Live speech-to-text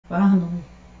Finally.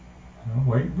 I'm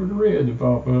waiting for the red to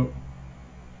pop up.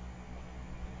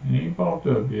 It ain't popped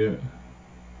up yet.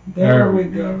 There we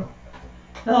go.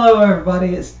 Hello everybody,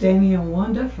 it's Danny and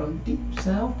Wanda from Deep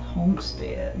South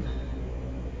Homestead.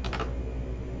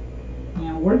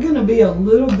 Now we're going to be a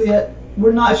little bit,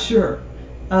 we're not sure.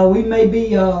 We may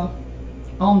be on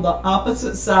the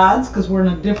opposite sides because we're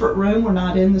in a different room. We're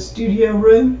not in the studio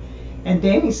room. And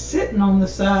Danny's sitting on the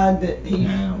side that he...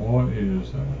 Now, what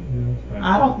is that?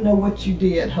 I don't know what you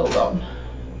did. Hold on.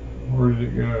 Where did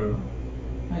it go?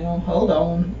 Hang on, hold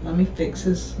on. Let me fix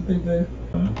his boo-boo.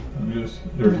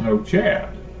 There's no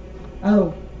chat.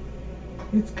 Oh,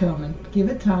 it's coming. Give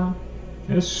it time.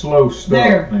 It's slow stuff,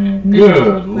 there, man. Now,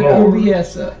 Good put Lord.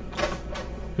 OBS up.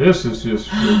 This is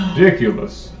just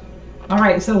ridiculous. All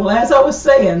right, so as I was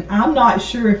saying, I'm not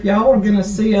sure if y'all are going to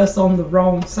see us on the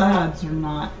wrong sides or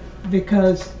not,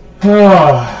 because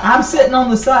I'm sitting on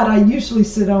the side I usually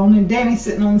sit on, and Danny's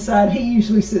sitting on the side he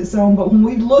usually sits on, but when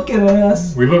we look at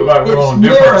us, we look like we're on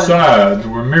different sides.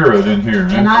 We're mirrored in here.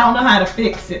 And I don't know how to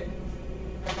fix it.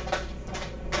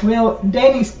 Well,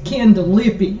 Danny's kin to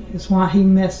Lippy is why he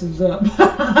messes up.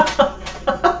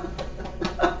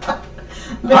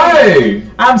 Hey!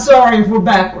 I'm sorry if we're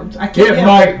backwards. I can't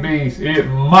help it. It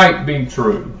might be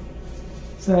true.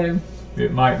 So.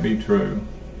 It might be true.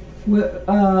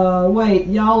 Wait,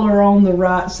 y'all are on the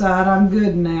right side. I'm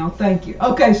good now. Thank you.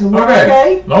 Okay, so we're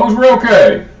okay? As long as we're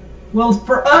okay. Well,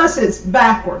 for us, it's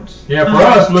backwards. Yeah, for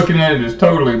us, looking at it is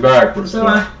totally backwards. So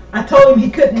I told him he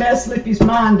couldn't mess Lippy's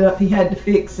mind up. He had to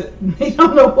fix it. He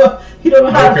don't know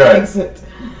how to fix it.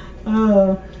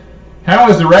 How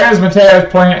is the razzmatazz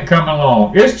plant coming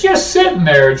along? It's just sitting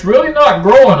there. It's really not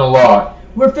growing a lot.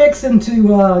 We're fixing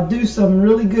to do some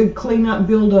really good cleanup,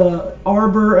 build a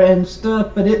arbor and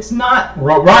stuff, but it's not...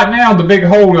 Right now, the big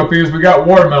holdup is we got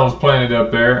watermelons planted up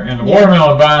there, and the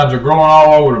watermelon vines are growing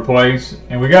all over the place,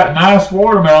 and we got nice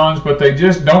watermelons, but they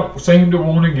just don't seem to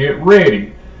want to get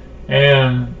ready.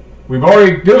 And we've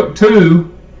already took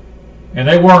two, and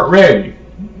they weren't ready.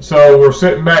 So we're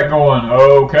sitting back going,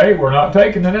 okay, we're not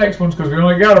taking the next ones because we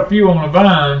only got a few on the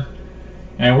vine.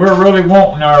 And we're really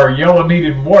wanting our yellow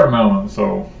meated watermelon,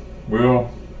 so we'll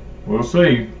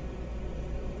see.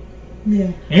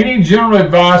 Yeah. Any general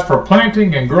advice for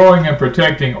planting and growing and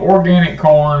protecting organic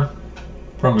corn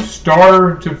from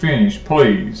starter to finish,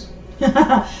 please?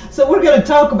 So we're going to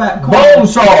talk about corn. Bone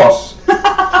sauce.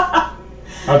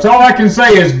 That's all I can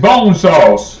say is bone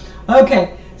sauce.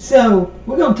 Okay, so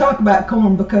we're going to talk about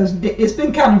corn because it's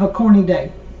been kind of a corny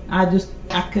day. I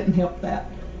couldn't help that.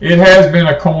 It has been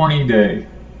a corny day.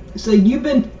 So you've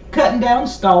been cutting down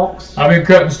stalks. I've been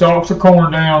cutting stalks of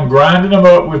corn down, grinding them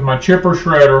up with my chipper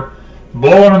shredder,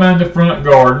 blowing them in the front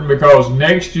garden because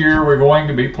next year we're going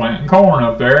to be planting corn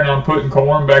up there, and I'm putting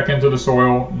corn back into the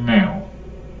soil now.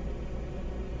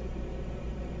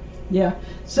 Yeah.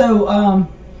 So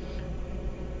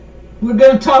we're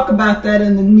going to talk about that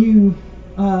in the new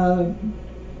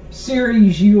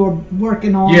series you are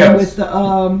working on with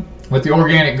the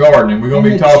organic gardening. We're going to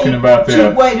be talking about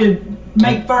that. Cheap way to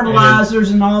make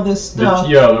fertilizers and all this stuff.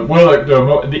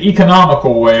 The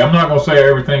economical way. I'm not going to say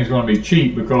everything's going to be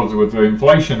cheap because with the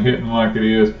inflation hitting like it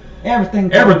is,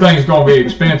 everything's going to be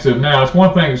expensive now. It's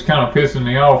one thing that's kind of pissing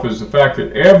me off is the fact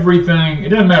that everything, it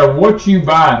doesn't matter what you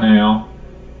buy now,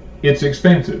 it's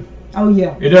expensive. Oh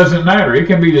yeah. It doesn't matter. It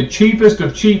can be the cheapest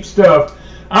of cheap stuff.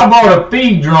 I bought a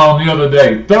feed drum the other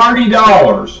day,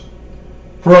 $30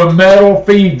 for a metal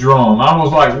feed drum. I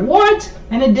was like, what?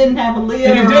 And it didn't have a lid.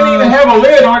 And it didn't even have a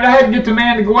lid on it. I had to get the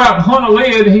man to go out and hunt a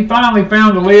lid. He finally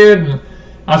found a lid, and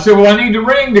I said, well, I need the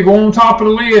ring to go on top of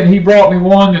the lid. And he brought me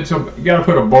one that's you got to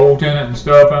put a bolt in it and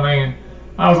stuff. I mean,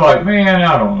 I was like, man,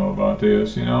 I don't know about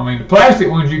this. You know, I mean, the plastic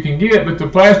ones you can get, but the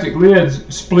plastic lids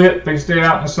split. They stay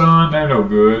out in the sun. They're no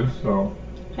good. So.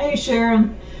 Hey,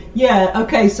 Sharon. Yeah,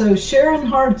 okay, so Sharon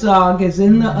Hartzog is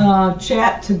in the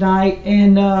chat tonight,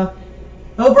 and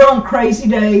over on Crazy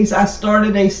Days, I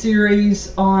started a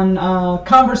series on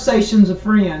conversations of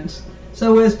friends.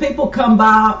 So as people come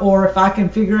by, or if I can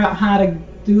figure out how to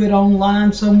do it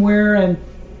online somewhere and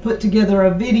put together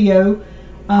a video,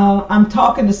 I'm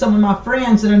talking to some of my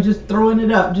friends and I'm just throwing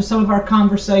it up, just some of our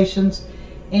conversations.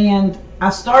 And I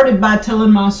started by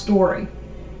telling my story.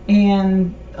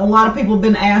 And a lot of people have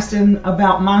been asking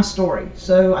about my story.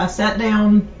 So I sat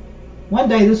down one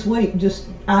day this week just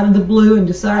out of the blue and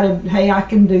decided, hey, I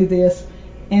can do this.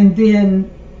 And then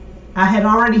I had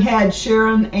already had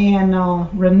Sharon and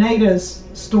Renata's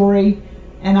story,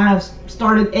 and I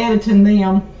started editing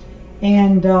them.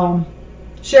 And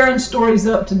Sharon's story's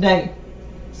up today.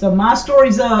 So my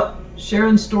story's up,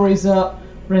 Sharon's story's up,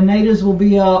 Reneda's will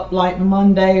be up like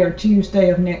Monday or Tuesday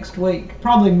of next week,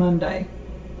 probably Monday.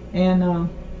 And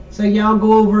so y'all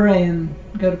go over and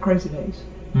go to Crazy Days.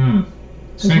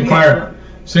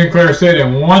 Sinclair said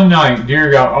in one night,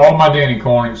 deer got all my Danny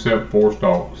corn except 4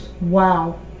 stalks.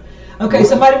 Wow. Okay,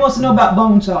 somebody wants to know about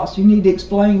bone sauce. You need to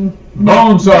explain.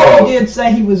 Bone sauce. He did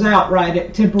say he was out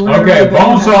at temporarily. Okay,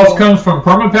 bone sauce comes from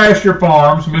Permapasture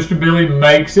Farms. Mr. Billy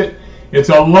makes it. It's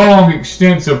a long,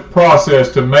 extensive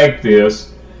process to make this.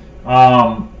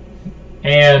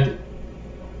 And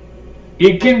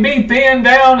it can be thinned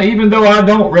down, even though I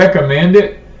don't recommend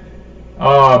it.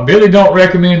 Billy don't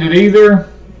recommend it either.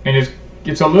 And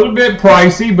it's a little bit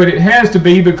pricey, but it has to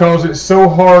be because it's so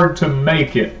hard to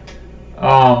make it.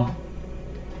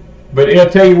 But I'll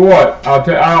tell you what,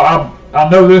 I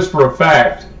know this for a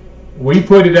fact. We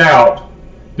put it out.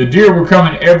 The deer were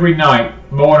coming every night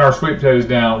mowing our sweet potatoes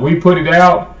down. We put it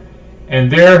out,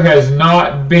 and there has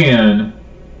not been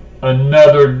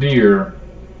another deer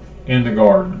in the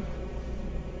garden.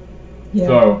 Yeah.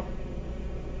 So.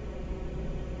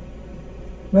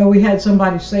 Well, we had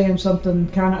somebody saying something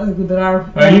kind of ugly, but our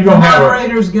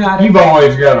moderators got it. You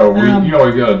always got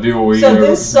to deal with. So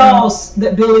this sauce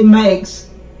that Billy makes,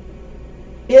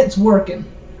 it's working.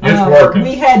 It's working.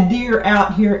 We had deer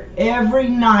out here every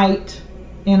night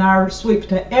in our sweet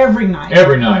potato. Every night.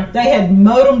 Every night. They had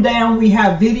mowed them down. We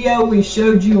have video. We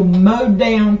showed you them mowed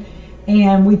down,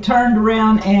 and we turned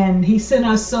around and he sent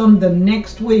us some the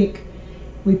next week.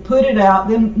 We put it out.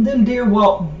 Then deer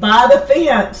walked by the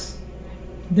fence.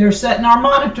 They're setting our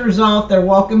monitors off. They're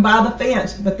walking by the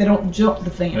fence, but they don't jump the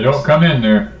fence. They don't come in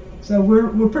there. So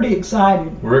we're pretty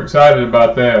excited. We're excited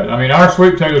about that. I mean, our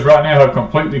sweet potatoes right now have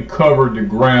completely covered the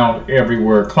ground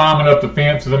everywhere, climbing up the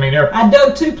fences. I mean, I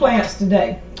dug 2 plants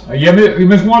today. Yeah,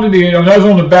 Miss Wanda did. That was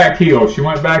on the back hill. She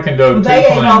went back and dug 2 plants.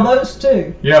 They ate all those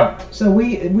too. Yeah. So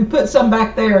we put some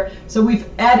back there. So we've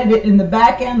added it in the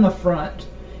back and the front.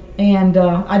 And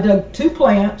I dug 2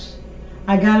 plants.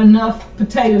 I got enough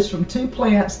potatoes from 2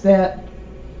 plants that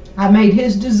I made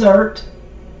his dessert,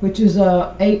 which is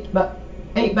a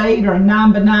 8x8 or a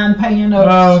 9x9 pan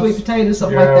of sweet potatoes,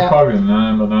 something like that. Yeah, probably a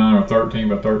 9x9 or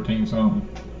 13x13 something.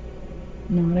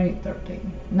 No, it ain't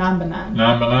 13. 9x9.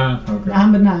 9x9? Okay.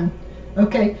 9x9.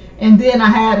 Okay, and then I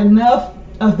had enough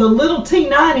of the little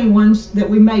T90 ones that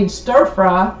we made stir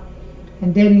fry,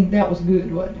 and Danny, that was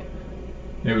good, wasn't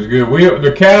it? It was good.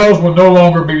 The cows will no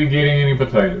longer be getting any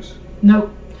potatoes.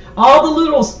 Nope. All the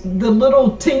little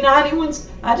T90 ones,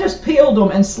 I just peeled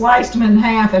them and sliced them in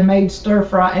half and made stir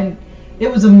fry, and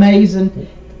it was amazing.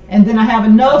 And then I have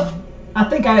enough. I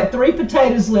think I had 3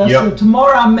 potatoes left. Yep. So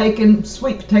tomorrow I'm making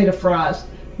sweet potato fries.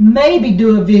 Maybe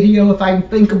do a video if I can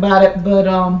think about it, but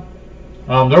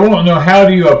they want to know, how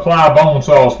do you apply bone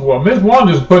sauce? Well, Miss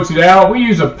Wanda puts it out. We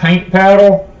use a paint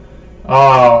paddle.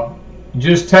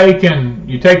 You take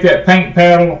that paint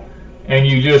paddle and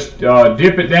you just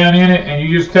dip it down in it, and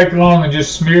you just take it along and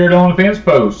just smear it on the fence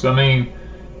posts. I mean,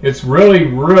 it's really,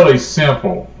 really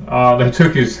simple. They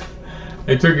took his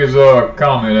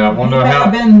comment out. He may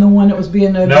have been the one that was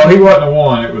being noted. No, he wasn't the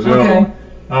one. It was the other one.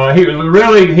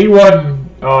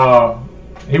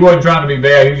 He wasn't trying to be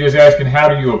bad. He was just asking, how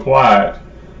do you apply it?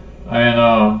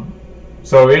 And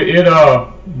so it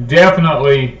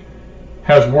definitely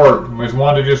has worked. Miss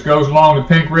Wanda just goes along the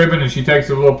pink ribbon, and she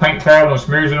takes a little paint paddle and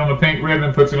smears it on the pink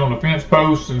ribbon, puts it on the fence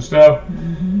posts and stuff.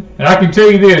 Mm-hmm. And I can tell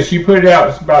you this, she put it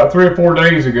out about 3 or 4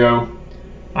 days ago.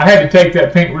 I had to take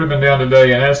that pink ribbon down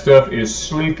today, and that stuff is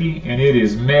slicky and it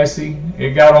is messy.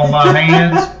 It got on my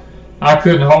hands. I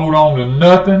couldn't hold on to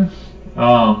nothing.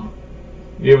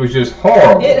 It was just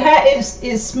horrible.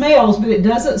 It smells, but it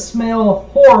doesn't smell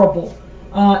horrible.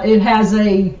 It has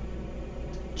a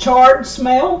charred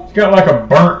smell. It's got like a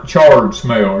burnt, charred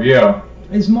smell. Yeah.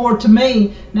 It's more to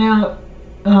me now.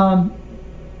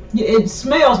 It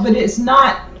smells, but it's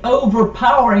not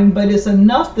overpowering. But it's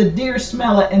enough the deer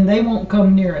smell it, and they won't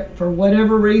come near it for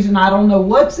whatever reason. I don't know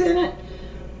what's in it,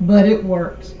 but it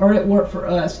works, or it worked for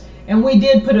us. And we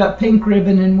did put up pink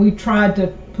ribbon, and we tried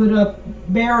to put up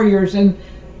barriers, and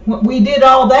we did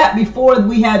all that before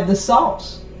we had the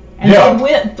sauce. And they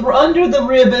went under the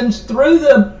ribbons, through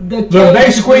the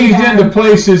they squeezed into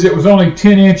places that was only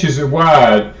 10 inches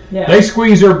wide. Yeah. They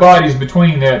squeezed their bodies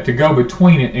between that to go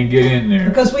between it and get in there.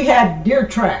 Because we had deer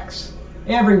tracks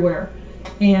everywhere.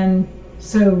 And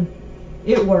so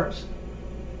it works.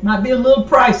 Might be a little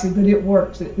pricey, but it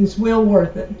works. It's well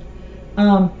worth it.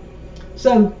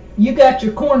 So you got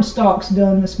your corn stalks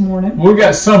done this morning. We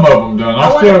got some of them done.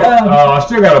 I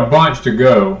still got a bunch to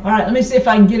go. All right, let me see if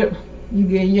I can get it.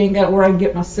 You ain't got where I can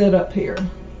get my setup here.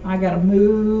 I got to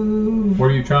move. What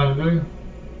are you trying to do?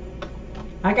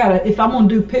 I gotta, if I'm gonna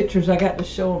do pictures, I got to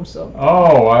show them something.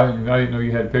 Oh, I didn't know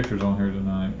you had pictures on here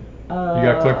tonight. You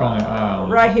gotta click on the eye.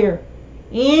 Right here.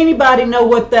 Anybody know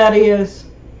what that is?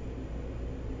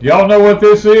 Y'all know what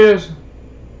this is?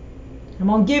 I'm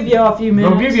gonna give you a few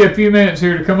minutes. I'm gonna give you a few minutes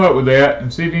here to come up with that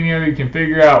and see if any of you can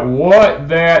figure out what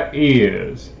that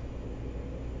is.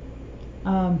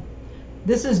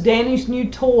 This is Danny's new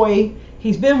toy.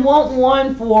 He's been wanting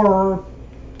one for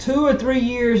 2 or 3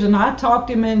 years, and I talked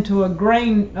him into a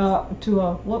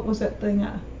what was that thing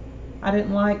I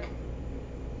didn't like?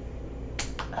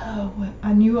 Oh,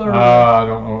 I knew already. I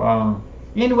don't know.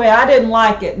 Anyway, I didn't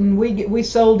like it, and we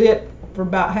sold it for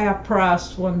about half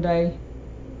price one day.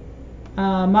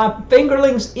 My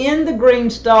fingerlings in the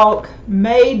GreenStalk,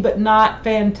 made but not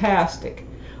fantastic.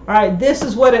 All right, this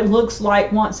is what it looks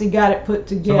like once he got it put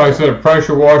together. Somebody said a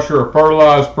pressure washer, a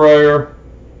fertilizer sprayer.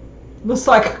 Looks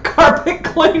like a carpet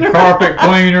cleaner. Carpet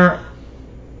cleaner.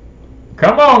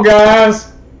 Come on,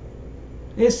 guys.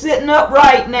 It's sitting up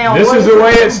right now. This is the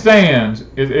way it stands.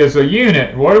 It's a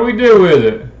unit. What do we do with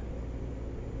it?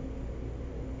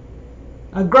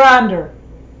 A grinder.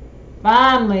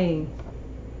 Finally.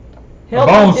 A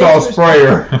bone saw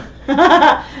sprayer.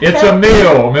 It's a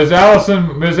mill. Ms.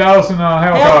 Allison,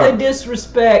 Healthy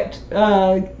Disrespect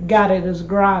got it as a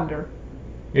grinder.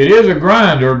 It is a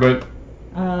grinder, but...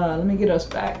 let me get us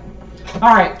back.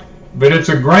 All right. But it's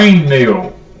a grain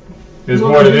mill, is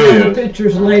what it is. We'll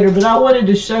pictures later, but I wanted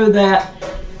to show that.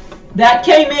 That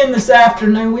came in this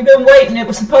afternoon. We've been waiting. It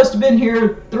was supposed to have been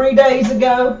here 3 days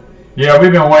ago. Yeah,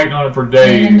 we've been waiting on it for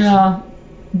days. And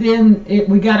then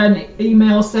we got an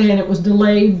email saying it was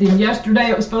delayed. Then yesterday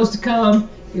it was supposed to come.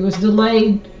 It was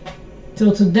delayed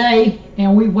till today,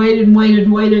 and we waited and waited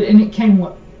and waited, and it came,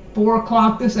 what, 4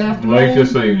 o'clock this afternoon? Late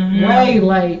this evening, yeah. Way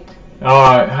late.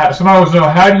 Somebody wants to know,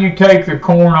 how do you take the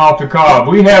corn off the cob?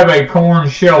 We have a corn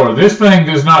sheller. This thing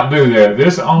does not do that.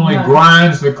 This only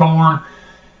grinds the corn.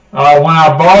 When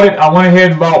I bought it, I went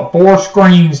ahead and bought 4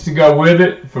 screens to go with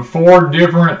it for 4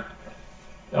 different.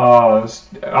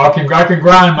 I can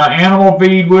grind my animal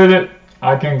feed with it.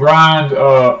 I can grind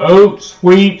oats,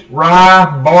 wheat,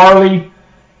 rye, barley,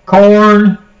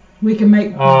 corn. We can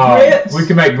make grits. We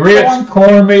can make grits,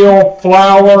 cornmeal,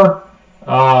 flour.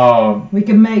 We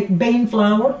can make bean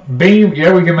flour. We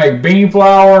can make bean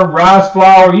flour, rice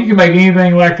flour. You can make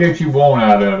anything like that you want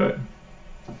out of it.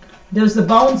 Does the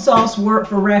bone sauce work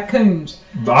for raccoons?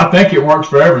 I think it works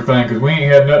for everything, because we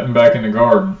ain't had nothing back in the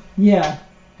garden. Yeah.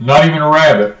 Not even a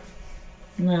rabbit.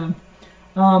 No.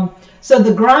 So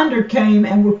the grinder came,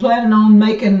 and we're planning on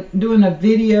doing a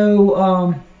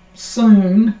video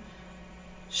soon,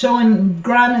 showing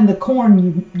grinding the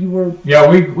corn. You were. Yeah,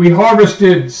 we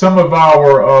harvested some of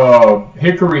our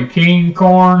Hickory King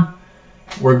corn.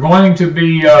 We're going to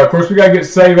be, of course, we got to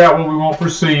save out what we want for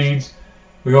seeds.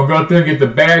 We're going to go up there and get the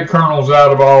bad kernels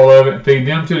out of all of it and feed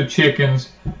them to the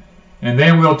chickens. And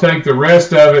then we'll take the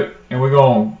rest of it, and we're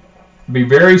going to be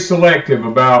very selective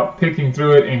about picking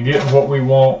through it and getting what we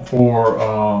want for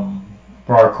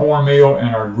our cornmeal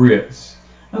and our grits.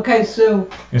 Okay, so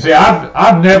you see,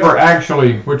 I've never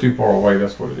actually. We're too far away.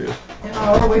 That's what it is.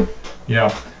 Are we?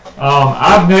 Yeah.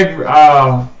 I've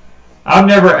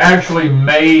never actually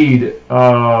made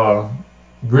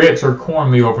grits or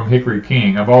cornmeal from Hickory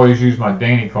King. I've always used my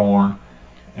Danny corn.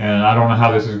 And I don't know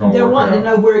how this is going to work out. They're wanting to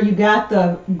know where you got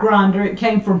the grinder. It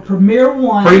came from Premier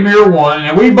One. Premier One.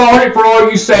 And we bought it for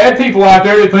all you sad people out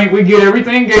there that think we get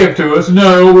everything gave to us.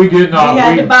 No, we did not. We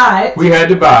had to buy it. We had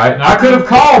to buy it. And I could have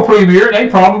called Premier, and they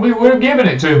probably would have given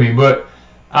it to me. But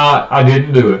I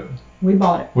didn't do it. We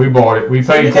bought it. We bought it. We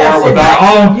paid for it with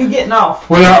our own. You getting off.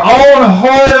 With our own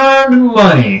hard-earned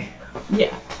money.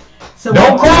 Yeah. So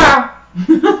don't cry.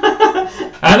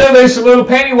 I know there's some little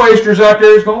penny wasters out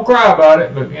there that's going to cry about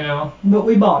it, but you know. But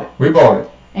we bought it. We bought it.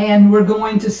 And we're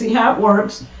going to see how it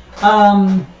works.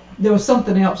 There was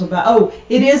something else about, oh,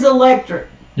 it is electric.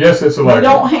 Yes, it's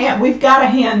electric. We've got a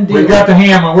hand deal. We've got the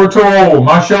hand, and we're too old.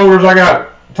 My shoulders, I got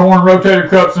torn rotator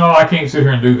cuffs and all. I can't sit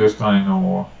here and do this thing no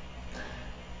more.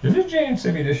 Did Miss Jan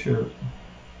send me this shirt?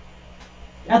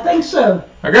 I think so.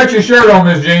 I got your shirt on,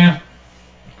 Miss Jan.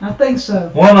 I think so.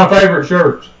 One of my favorite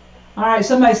shirts. All right,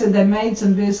 somebody said they made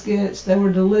some biscuits. They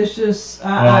were delicious. They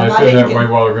said that way a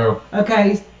while ago.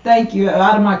 Okay, thank you.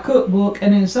 Out of my cookbook.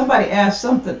 And then somebody asked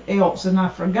something else, and I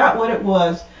forgot what it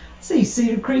was. See,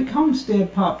 Cedar Creek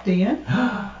Homestead popped in.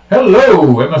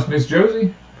 Hello. That must be Miss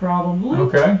Josie? Probably.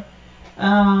 Okay.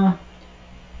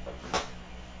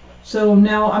 So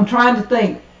now I'm trying to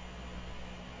think.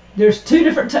 There's 2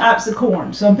 different types of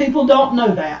corn. Some people don't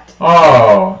know that.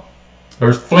 Oh.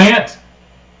 There's Flint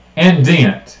and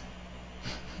Dent.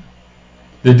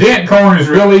 The dent corn is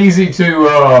real easy to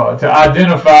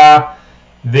identify.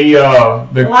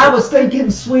 Well, I was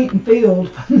thinking sweet and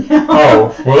field.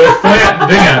 Oh, well, there's Flint and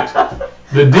dent.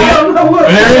 The dent, and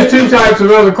there is two types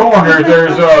of other corn.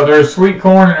 There's sweet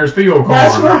corn and there's field corn.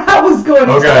 That's where I was going.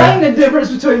 Okay. Explain the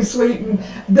difference between sweet and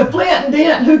the Flint and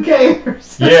dent. Who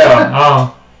cares?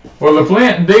 Yeah. Well, the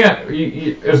Flint and dent,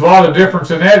 there's a lot of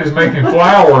difference in that is making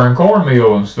flour and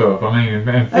cornmeal and stuff. I mean,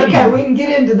 and feed. Okay, we can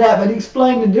get into that, but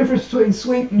explain the difference between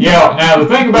sweet and yeah. Now the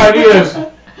thing about it is,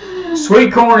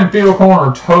 sweet corn and field corn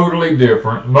are totally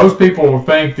different. Most people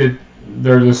think that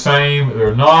they're the same.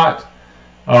 They're not.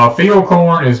 Field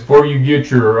corn is where you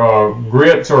get your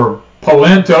grits or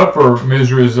polenta for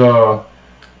Mrs.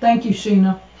 Thank you,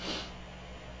 Sheena.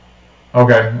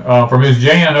 Okay, for Ms.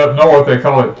 Jan up north, they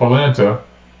call it polenta.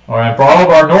 And for all of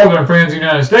our northern friends in the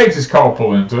United States, it's called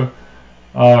polenta.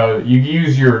 You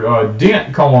use your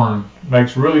dent corn,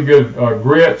 makes really good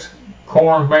grits,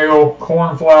 cornmeal,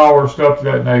 corn flour, stuff of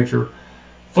that nature.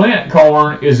 Flint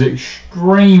corn is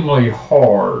extremely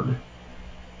hard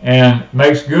and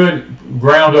makes good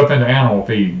ground up into animal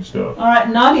feed and stuff. All right,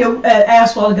 Nadia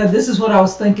asked a while ago, this is what I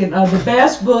was thinking. The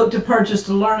best book to purchase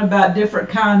to learn about different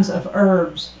kinds of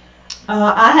herbs.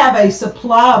 I have a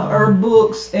supply of herb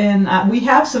books, and we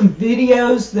have some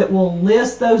videos that will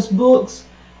list those books.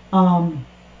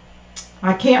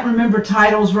 I can't remember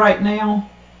titles right now,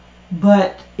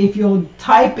 but if you'll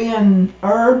type in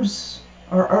herbs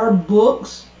or herb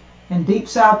books and Deep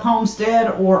South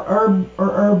Homestead or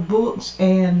herb books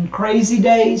and Crazy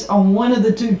Days on one of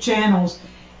the two channels,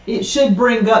 it should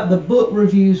bring up the book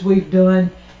reviews we've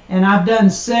done, and I've done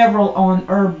several on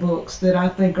herb books that I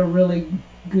think are really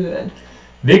good.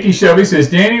 Nikki Shelby says,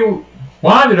 Danny,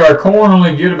 why did our corn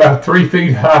only get about 3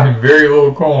 feet high and very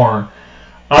little corn?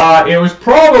 It was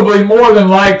probably more than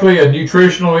likely a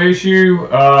nutritional issue.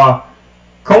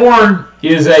 Corn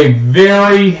is a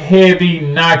very heavy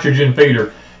nitrogen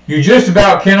feeder. You just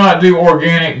about cannot do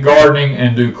organic gardening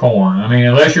and do corn. I mean,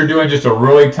 unless you're doing just a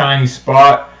really tiny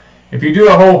spot. If you do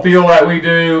a whole field like we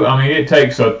do, I mean, it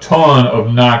takes a ton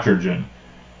of nitrogen.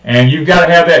 And you've got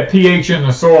to have that pH in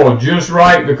the soil just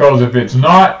right, because if it's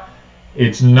not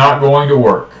going to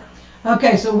work.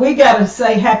 Okay, so we got to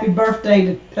say happy birthday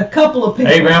to a couple of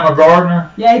people. Abama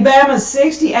Gardner? Yeah, Abama's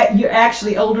 60. You're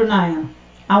actually older than I am.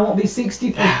 I won't be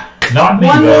 60 for Not me,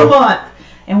 one though. more month.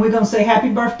 And we're going to say happy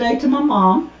birthday to my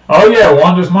mom. Oh, yeah,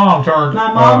 Wanda's mom turned...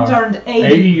 My mom turned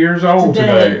 80 years old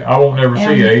today. I won't never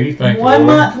see 80, thank you. 1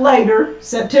 month later,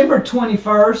 September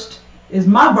 21st, is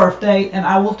my birthday, and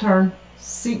I will turn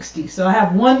 60. So I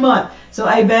have 1 month. So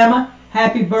Abama,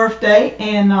 happy birthday,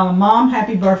 and Mom,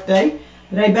 happy birthday.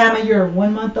 But Abama, you're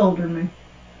 1 month older than me.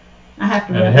 I have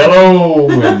to. And hello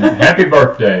and happy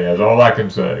birthday. That's all I can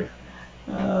say.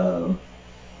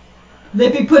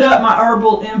 Lippy put up my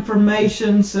herbal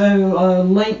information, so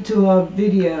link to a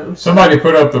video. Somebody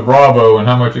put up the Bravo and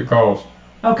how much it cost.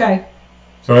 Okay.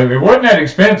 So it wasn't that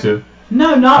expensive.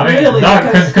 No, not really.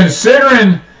 Not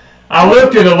considering. I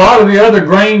looked at a lot of the other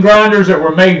grain grinders that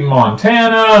were made in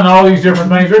Montana and all these different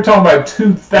things. They're talking about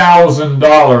 $2,000.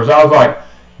 I was like,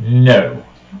 no.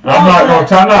 I'm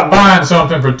not buying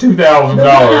something for $2,000. The one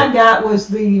I got was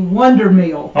the Wonder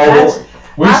Meal. Oh,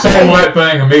 we sold that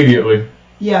thing immediately.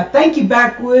 Yeah, thank you,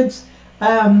 Backwoods.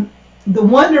 The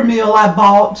Wonder Meal I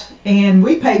bought, and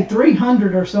we paid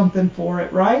 $300 or something for it,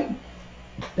 right?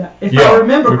 If I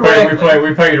remember correctly.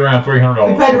 We paid around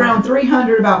 $300. We paid around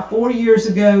 $300 about 4 years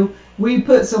ago. We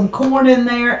put some corn in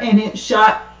there, and it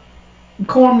shot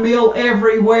cornmeal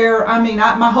everywhere. I mean,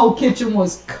 my whole kitchen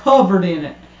was covered in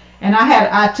it. And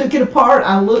I took it apart.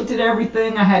 I looked at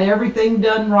everything. I had everything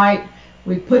done right.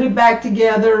 We put it back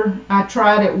together. I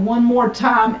tried it one more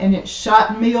time, and it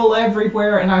shot meal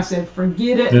everywhere. And I said,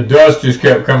 forget it. The dust just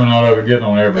kept coming out of it, getting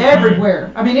on everything.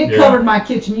 Everywhere. I mean, it covered my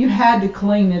kitchen. You had to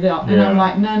clean it up. And I'm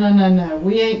like, no.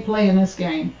 We ain't playing this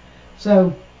game.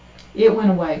 So it went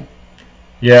away.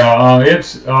 Yeah,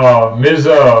 it's Ms.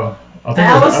 I think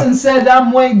Allison said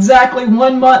I'm exactly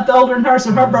 1 month older than her,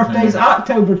 so her birthday's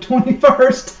October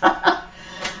 21st.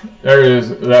 There it is.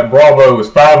 That Bravo was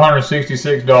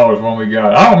 $566 when we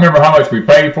got it. I don't remember how much we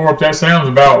paid for it. That sounds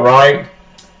about right,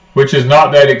 which is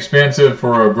not that expensive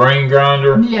for a grain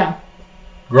grinder. Yeah.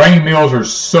 Grain mills are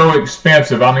so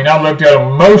expensive. I mean, I looked at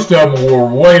them. Most of them were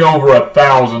way over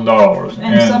 $1,000.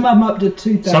 And some of them up to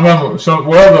 $2,000. Some of them.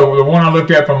 Well, the one I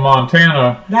looked at from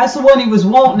Montana. That's the one he was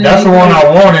wanting. That's the one I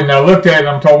wanted. And I looked at it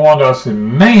and I told Wanda, I said,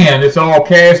 man, it's all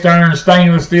cast iron,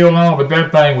 stainless steel and all, but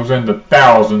that thing was in the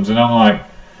thousands. And I'm like,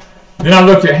 then I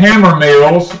looked at hammer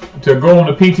mills to go on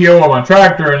the PTO on my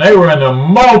tractor, and they were in the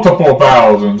multiple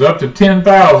thousands, up to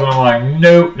 10,000. I'm like,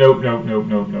 nope.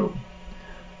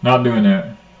 Not doing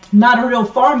that. Not a Real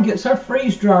Farm gets her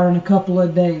freeze dryer in a couple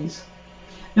of days.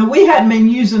 Now, we hadn't been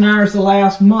using ours the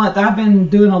last month. I've been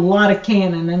doing a lot of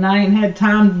canning, and I ain't had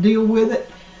time to deal with it.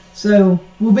 So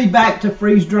we'll be back to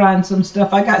freeze drying some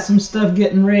stuff. I got some stuff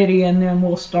getting ready, and then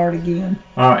we'll start again.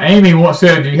 Amy once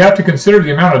said, do you have to consider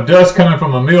the amount of dust coming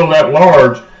from a mill that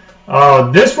large?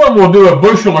 This one will do a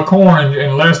bushel of corn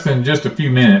in less than just a few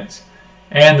minutes.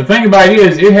 And the thing about it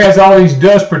is, it has all these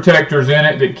dust protectors in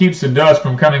it that keeps the dust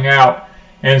from coming out.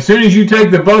 And as soon as you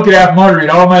take the bucket out from under it,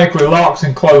 automatically locks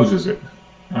and closes it.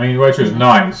 I mean, which is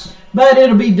nice. But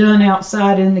it'll be done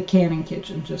outside in the canning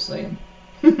kitchen, just saying.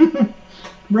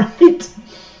 Right?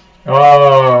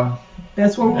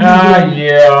 That's what we're doing.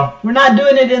 Yeah. We're not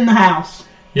doing it in the house.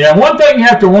 Yeah, one thing you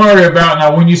have to worry about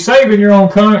now when you're saving your own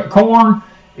corn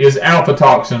is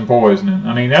aflatoxin poisoning.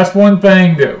 I mean, that's one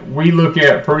thing that we look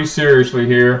at pretty seriously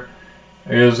here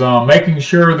is making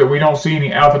sure that we don't see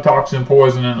any aflatoxin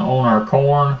poisoning on our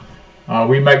corn.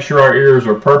 We make sure our ears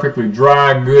are perfectly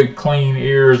dry, good, clean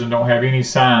ears and don't have any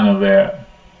sign of that.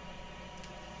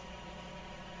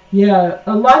 Yeah,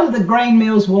 a lot of the grain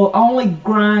mills will only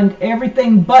grind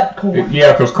everything but corn.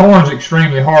 Yeah, because corn's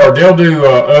extremely hard. They'll do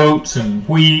oats and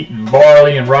wheat and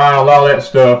barley and rye, a lot of that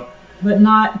stuff. But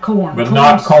not corn. But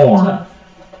not corn. Tough.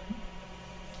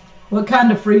 What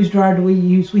kind of freeze dryer do we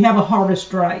use? We have a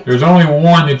Harvest Right. There's only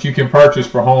one that you can purchase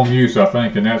for home use, I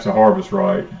think, and that's a Harvest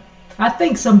Right. I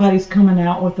think somebody's coming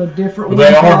out with a different one.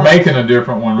 They are making a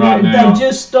different one right now. They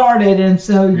just started, and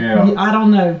so yeah. I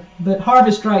don't know. But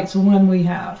Harvest Right's the one we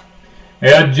have.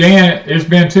 Yeah, Jan, it's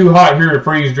been too hot here to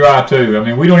freeze dry, too. I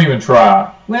mean, we don't even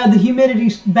try. Well, the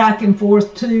humidity's back and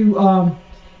forth, too.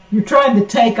 You're trying to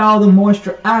take all the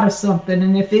moisture out of something,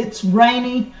 and if it's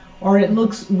rainy or it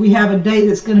looks, we have a day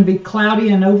that's going to be cloudy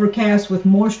and overcast with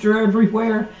moisture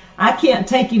everywhere, I can't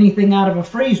take anything out of a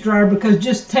freeze dryer because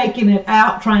just taking it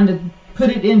out, trying to put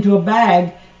it into a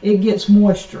bag, it gets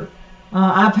moisture.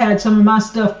 I've had some of my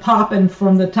stuff popping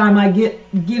from the time I get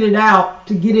it out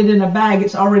to get it in a bag.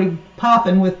 It's already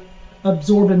popping with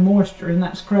absorbing moisture, and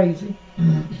that's crazy.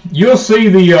 You'll see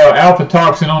the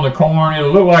aflatoxin on the corn.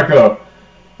 It'll look like a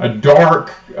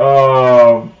dark,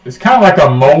 it's kind of like a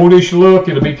moldish look.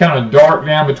 It'll be kind of dark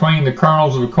down between the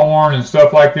kernels of the corn and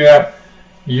stuff like that.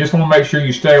 You just want to make sure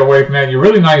you stay away from that. You're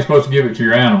really not even supposed to give it to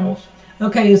your animals.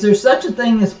 Okay, is there such a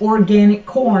thing as organic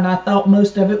corn? I thought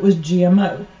most of it was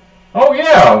GMO. Oh,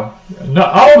 yeah. No,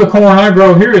 all the corn I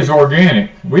grow here is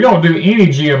organic. We don't do any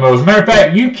GMOs. As a matter of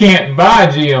fact, you can't buy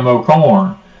GMO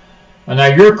corn. Now,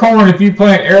 your corn, if you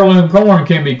plant heirloom corn,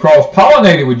 can be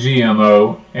cross-pollinated with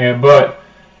GMO, but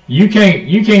you can't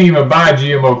even buy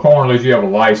GMO corn unless you have a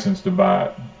license to buy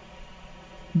it.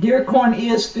 Deer corn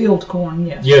is field corn,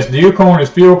 yes. Yes, deer corn is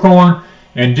field corn,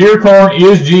 and deer corn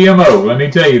is GMO. Let me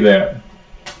tell you that.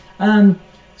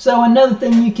 So another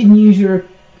thing you can use your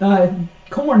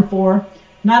corn for,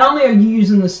 not only are you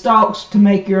using the stalks to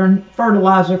make your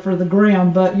fertilizer for the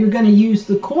ground, but you're going to use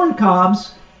the corn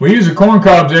cobs. We use the corn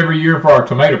cobs every year for our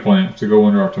tomato plants to go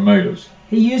into our tomatoes.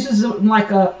 He uses it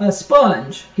like a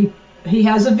sponge. He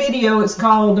has a video. It's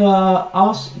called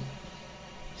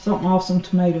something awesome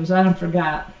tomatoes. I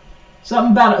forgot.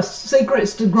 Something about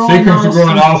secrets to growing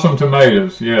awesome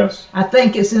tomatoes. Yes. I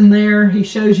think it's in there. He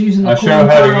shows using the corn cobs. I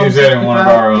show how to use that in one of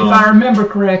our. If I remember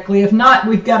correctly. If not,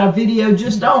 we've got a video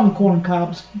just on corn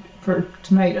cobs for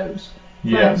tomatoes.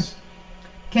 Yes.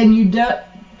 Can you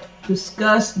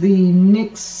discuss the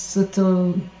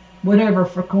nixtamalization, whatever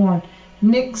for corn?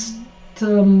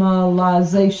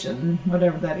 Nixtamalization,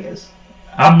 whatever that is.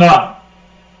 I'm not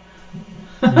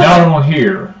on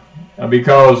here.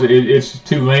 Because it's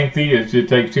too lengthy, it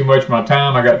takes too much of my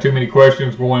time. I got too many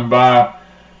questions going by.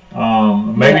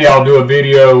 Maybe I'll do a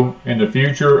video in the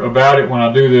future about it when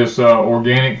I do this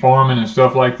organic farming and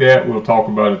stuff like that. We'll talk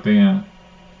about it then.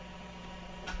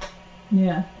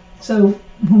 Yeah. So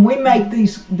when we make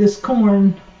this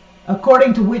corn,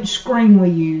 according to which screen we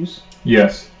use,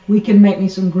 yes, we can make me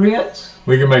some grits.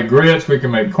 We can make grits. We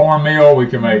can make cornmeal. We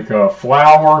can make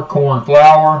flour, corn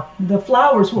flour. The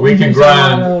flour is what we can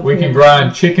grind. We can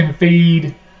grind chicken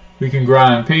feed. We can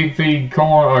grind pig feed,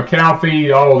 corn or cow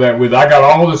feed. All of that with. I got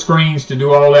all the screens to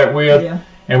do all that with. Yeah.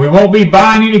 And we won't be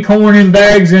buying any corn in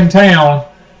bags in town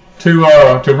to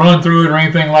run through it or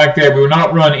anything like that. We will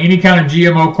not run any kind of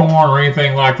GMO corn or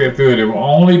anything like that through it. It will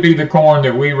only be the corn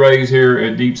that we raise here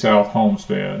at Deep South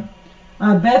Homestead.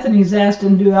 Bethany's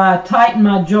asking, do I tighten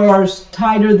my jars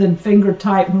tighter than finger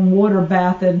tight when water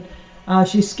bathing?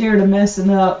 She's scared of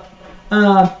messing up.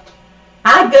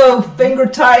 I go finger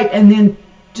tight and then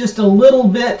just a little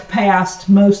bit past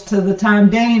most of the time.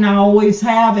 Danny and I always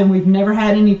have, and we've never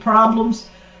had any problems.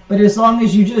 But as long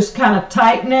as you just kind of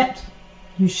tighten it,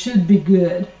 you should be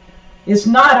good. It's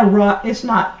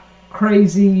not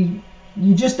crazy.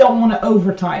 You just don't want to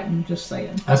over tighten, just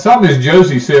saying. I saw this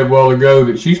Josie said a while ago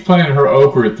that she's planted her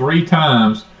okra 3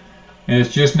 times and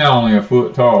it's just now only a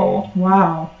foot tall.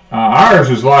 Wow. Ours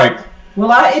is like,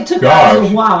 well, it took us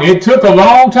a while. It took a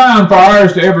long time for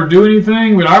ours to ever do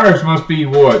anything, but ours must be,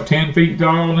 what, 10 feet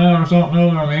tall now or something?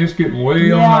 I mean, it's getting way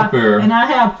on up there. And I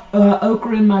have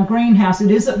okra in my greenhouse.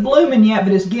 It isn't blooming yet,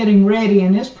 but it's getting ready,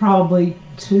 and it's probably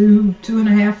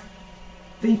 2.5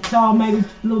 feet tall, maybe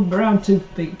a little around 2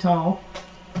 feet tall.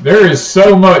 There is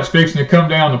so much fixing to come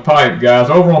down the pipe, guys.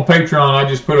 Over on Patreon, I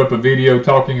just put up a video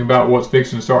talking about what's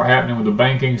fixing to start happening with the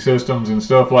banking systems and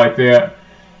stuff like that.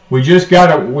 We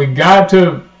got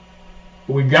to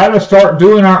start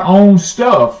doing our own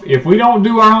stuff. If we don't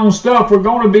do our own stuff, we're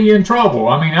going to be in trouble.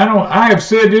 I mean, I have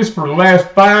said this for the last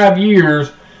 5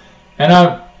 years, and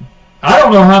I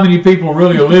don't know how many people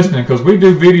really are listening, because we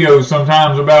do videos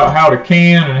sometimes about how to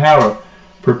can and how to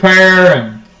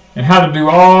prepare and how to do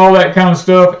all that kind of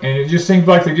stuff, and it just seems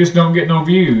like they just don't get no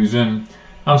views. And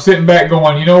I'm sitting back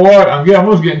going, you know what? I'm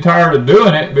almost getting tired of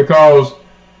doing it, because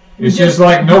it's just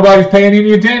like nobody's paying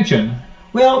any attention.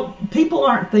 Well, people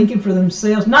aren't thinking for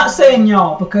themselves. Not saying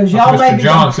y'all, because y'all Mr.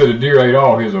 John said a deer ate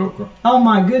all his okra. Oh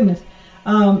my goodness.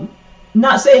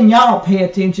 Not saying y'all don't pay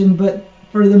attention, but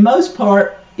for the most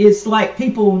part, it's like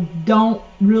people don't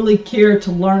really care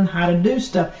to learn how to do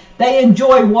stuff. They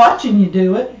enjoy watching you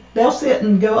do it. They'll sit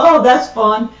and go, oh, that's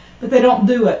fun, but they don't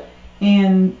do it.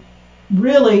 And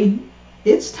really,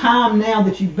 it's time now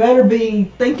that you better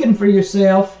be thinking for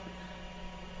yourself,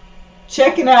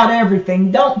 checking out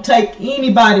everything. Don't take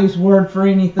anybody's word for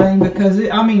anything, because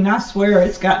I swear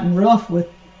it's gotten rough with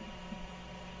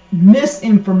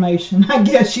misinformation, I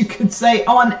guess you could say,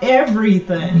 on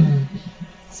everything.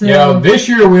 So, yeah, this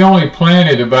year we only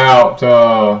planted about,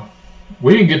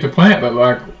 we didn't get to plant but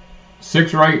like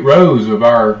 6 or 8 rows of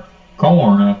our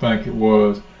corn, I think it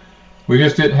was. We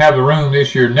just didn't have the room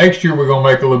this year. Next year we're going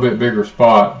to make a little bit bigger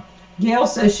spot. Gail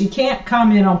says she can't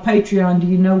comment on Patreon. Do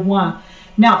you know why?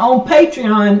 Now, on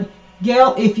Patreon,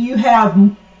 Gail, if you have,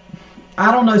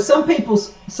 I don't know, some people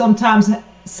sometimes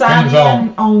sign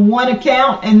in on one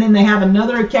account and then they have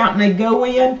another account and they go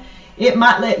in. It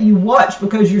might let you watch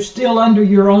because you're still under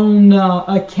your own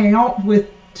account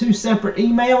with 2 separate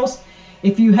emails.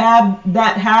 If you have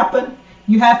that happen,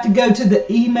 you have to go to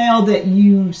the email that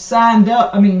you signed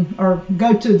up, or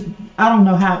go to, I don't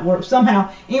know how it works,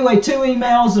 somehow. Anyway, 2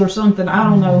 emails or something, I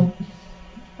don't know.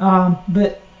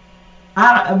 But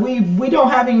we don't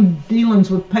have any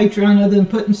dealings with Patreon other than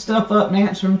putting stuff up and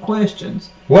answering questions.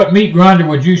 What meat grinder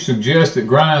would you suggest that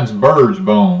grinds birds'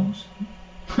 bones?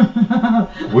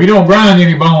 We don't grind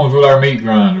any bones with our meat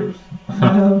grinders.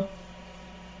 No.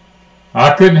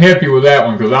 I couldn't help you with that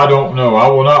one, because I don't know. I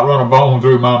will not run a bone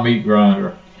through my meat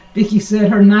grinder. Vicky said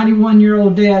her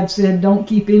 91-year-old dad said, don't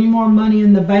keep any more money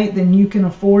in the bank than you can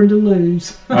afford to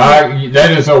lose.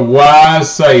 That is a wise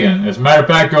saying. As a matter of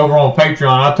fact, over on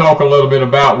Patreon, I talk a little bit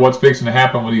about what's fixing to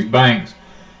happen with these banks.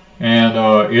 And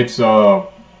let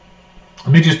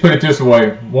me just put it this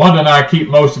way. Wanda and I keep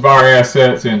most of our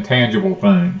assets in tangible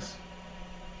things.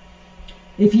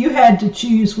 If you had to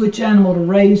choose which animal to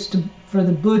raise for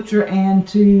the butcher and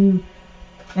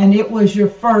it was your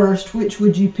first, which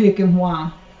would you pick and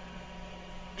why?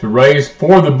 To raise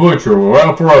for the butcher.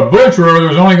 Well, for a butcher,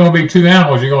 there's only going to be 2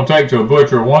 animals you're going to take to a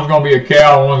butcher. One's going to be a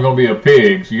cow, one's going to be a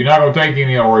pig. So you're not going to take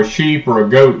any, or a sheep or a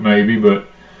goat maybe, but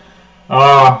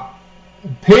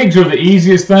pigs are the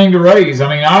easiest thing to raise.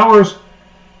 I mean, ours,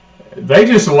 they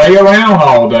just lay around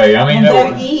all day. I mean,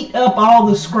 and they eat up all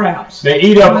the scraps. They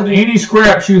eat up any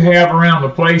scraps you have around the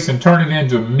place and turn it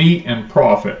into meat and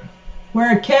profit.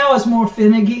 Where a cow is more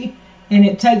finicky and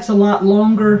it takes a lot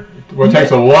longer. Well, it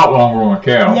takes a lot longer on a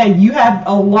cow. Yeah, you have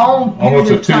a long period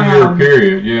almost a 2-year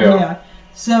period. Yeah. Yeah.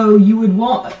 So you would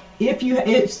want, it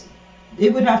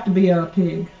would have to be a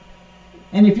pig.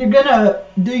 And if you're gonna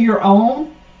do your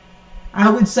own, I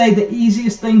would say the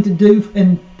easiest thing to do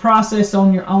and process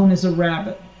on your own is a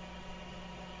rabbit.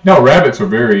 No, rabbits are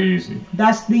very easy.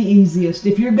 That's the easiest.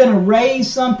 If you're going to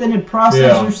raise something and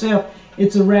process yourself,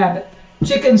 it's a rabbit.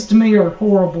 Chickens to me are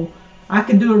horrible. I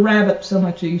could do a rabbit so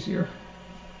much easier.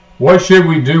 What should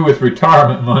we do with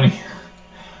retirement money?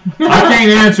 I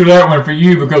can't answer that one for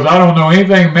you because I don't know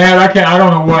anything, Matt. I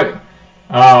don't know what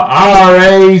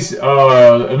IRAs.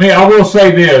 I will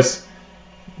say this.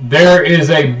 There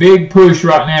is a big push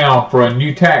right now for a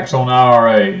new tax on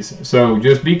IRAs. So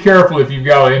just be careful if you've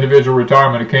got an individual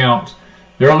retirement account.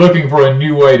 They're looking for a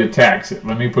new way to tax it.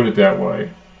 Let me put it that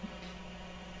way.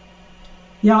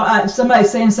 Y'all, somebody's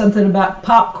saying something about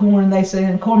popcorn. They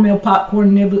saying cornmeal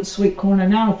popcorn, niblets, sweet corn,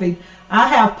 and animal feed. I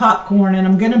have popcorn, and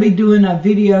I'm going to be doing a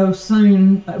video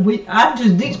soon.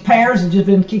 These pears have just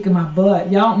been kicking my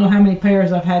butt. Y'all don't know how many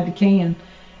pears I've had to can.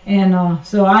 And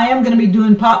so I am going to be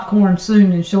doing popcorn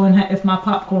soon and showing if my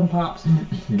popcorn pops.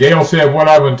 Gail said what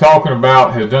I've been talking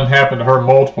about has done happen to her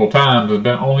multiple times. Has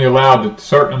been only allowed a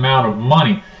certain amount of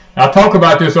money. I talk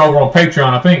about this over on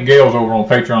Patreon. I think Gail's over on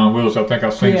Patreon with us. I think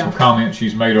I've seen some comments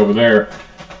she's made over there.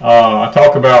 I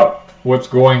talk about what's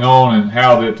going on and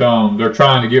how that they're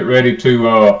trying to get ready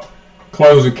to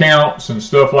close accounts and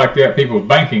stuff like that, people's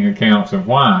banking accounts, and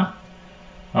why.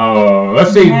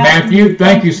 Let's see, Matthew,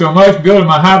 thank you so much. Building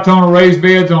my high tonal raised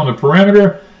beds on the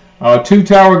perimeter. 2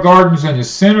 tower gardens in the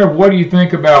center. What do you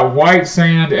think about white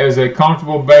sand as a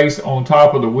comfortable base on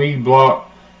top of the weed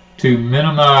block to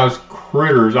minimize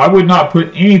critters? I would not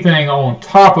put anything on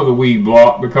top of the weed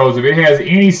block, because if it has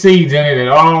any seeds in it at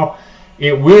all,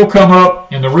 it will come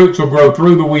up and the roots will grow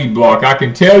through the weed block. I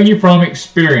can tell you from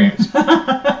experience.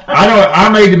 I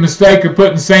made the mistake of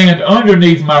putting sand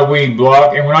underneath my weed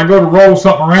block, and when I go to roll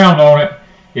something around on it,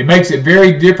 it makes it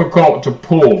very difficult to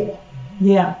pull.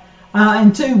 Yeah.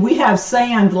 And two, we have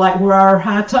sand like where our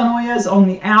high tunnel is on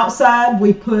the outside.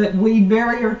 We put weed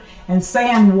barrier, and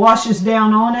sand washes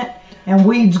down on it, and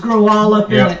weeds grow all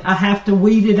up in it. I have to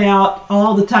weed it out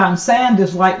all the time. Sand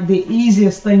is like the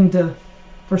easiest thing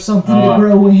for something to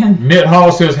grow in. Mitt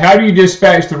Hall says, how do you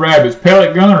dispatch the rabbits?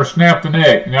 Pellet gun or snap the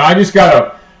neck? Now I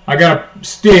got a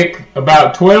stick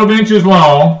about 12 inches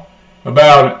long,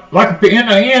 about like the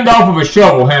end off of a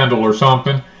shovel handle or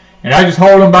something, and I just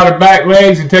hold them by the back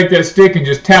legs and take that stick and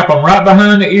just tap them right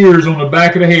behind the ears on the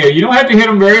back of the head. You don't have to hit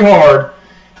them very hard,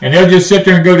 and they'll just sit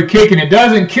there and go to kicking. It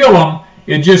doesn't kill them,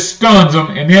 it just stuns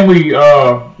them, and then we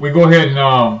go ahead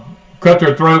and cut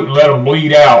their throat and let them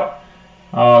bleed out.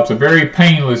 It's a very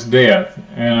painless death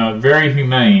and very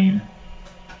humane.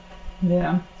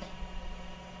 Yeah.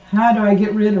 How do I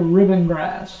get rid of ribbon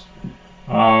grass?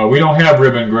 We don't have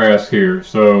ribbon grass here,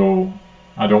 so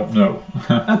I don't know.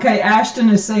 Okay, Ashton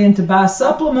is saying to buy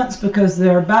supplements because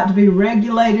they're about to be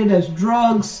regulated as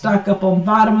drugs. Stock up on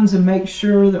vitamins and make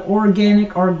sure they're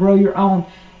organic or grow your own.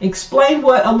 Explain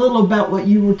a little about what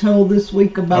you were told this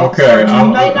week about. Okay,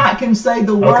 you may not can say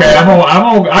the words. Okay,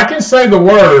 I can say the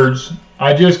words.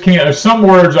 I just can't. There's some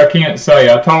words I can't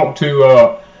say. I talked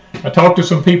to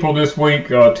some people this week,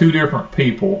 2 different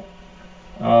people,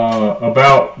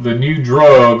 about the new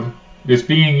drug that's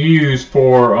being used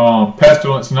for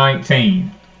pestilence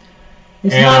 19.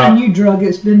 It's not a new drug.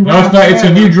 It's been no, it's not. It's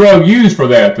a new drug used for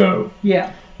that though.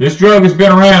 Yeah. This drug has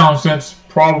been around since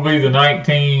probably the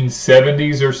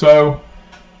 1970s or so.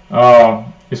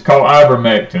 It's called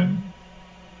ivermectin.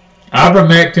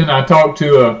 Ivermectin. I talked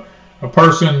to a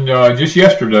person just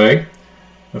yesterday.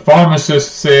 The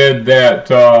pharmacist said that.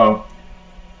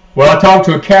 Well, I talked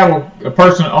to a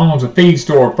person that owns a feed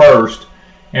store first,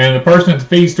 and the person at the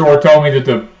feed store told me that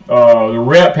the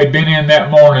rep had been in that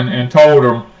morning and told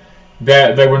them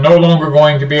that they were no longer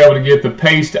going to be able to get the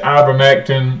paste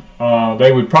ivermectin.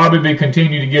 They would probably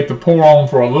continue to get the pour-on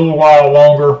for a little while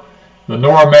longer, the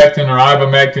noromectin or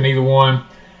ivermectin, either one,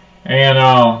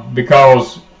 and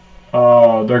because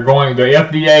the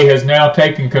FDA has now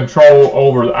taken control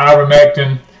over the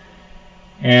ivermectin,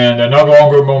 and they're no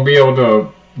longer going to be able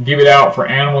to give it out for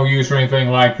animal use or anything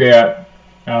like that.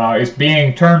 It's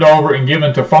being turned over and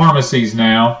given to pharmacies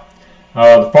now.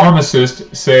 The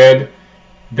pharmacist said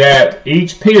that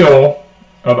each pill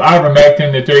of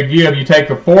ivermectin that they give, you take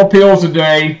 4 pills a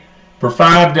day for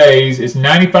 5 days. It's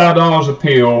 $95 a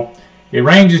pill. It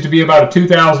ranges to be about a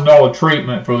 $2,000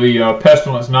 treatment for the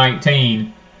pestilence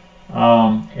 19,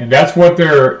 and that's what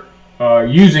they're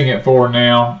using it for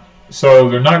now. So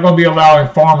they're not going to be allowing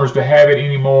farmers to have it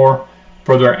anymore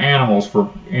for their animals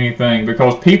for anything,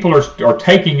 because people are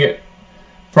taking it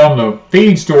from the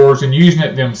feed stores and using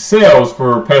it themselves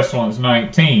for pestilence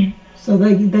 19. So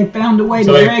they found a way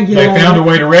to regulate it. They found a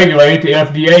way to regulate it. The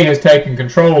FDA has taken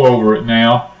control over it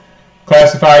now,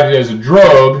 classified it as a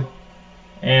drug,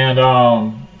 and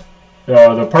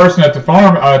the person at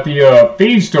the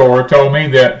feed store told me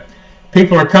that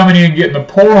people are coming in and getting the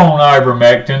pour-on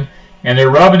ivermectin, and they're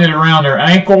rubbing it around their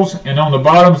ankles and on the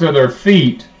bottoms of their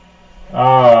feet,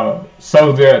 so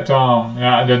that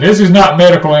this is not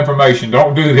medical information.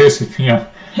 Don't do this if you know.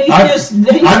 I'm just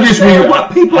saying what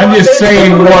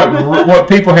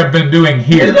people have been doing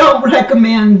here. I don't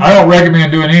recommend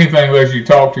doing anything unless you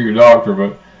talk to your doctor.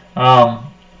 But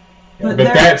But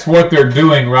that's what they're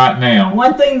doing right now.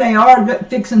 One thing they are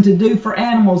fixing to do for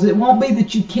animals, it won't be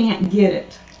that you can't get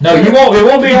it. No, you won't. It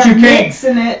won't be that you can't.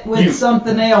 Mixing it with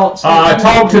something else. I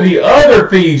talked to the other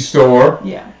feed store.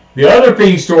 Yeah. The other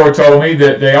feed store told me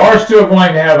that they are still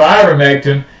going to have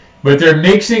ivermectin, but they're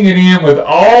mixing it in with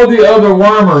all the other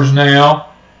wormers now,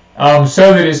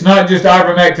 so that it's not just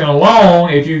ivermectin alone.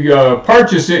 If you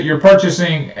purchase it, you're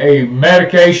purchasing a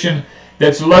medication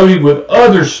that's loaded with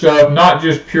other stuff, not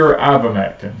just pure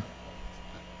ivermectin.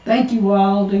 Thank you,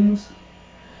 Wildings.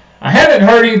 I haven't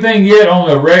heard anything yet on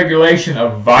the regulation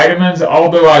of vitamins,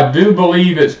 although I do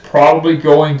believe it's probably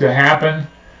going to happen.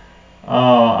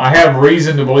 I have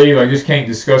reason to believe. I just can't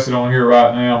discuss it on here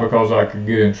right now because I could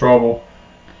get in trouble.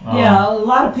 Yeah, a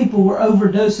lot of people were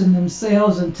overdosing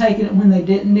themselves and taking it when they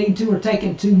didn't need to, or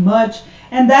taking too much.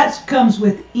 And that comes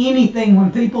with anything.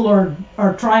 When people are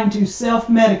trying to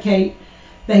self-medicate,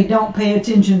 they don't pay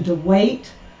attention to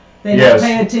weight. They don't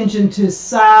pay attention to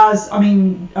size. I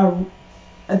mean,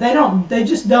 they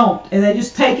just don't. And they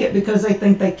just take it because they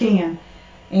think they can.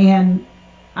 And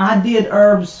I did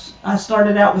herbs. I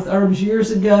started out with herbs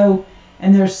years ago,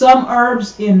 and there's some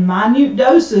herbs in minute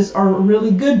doses are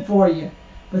really good for you.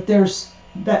 But there's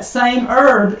that same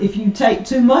herb, if you take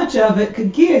too much of it,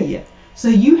 could kill you. So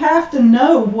you have to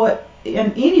know what,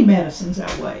 and any medicine's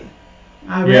that way.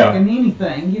 I reckon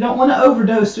anything. You don't want to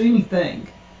overdose to anything.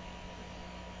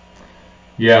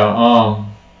 Yeah,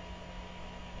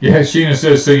 Sheena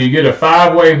says, so you get a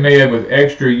 5-way med with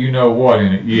extra you-know-what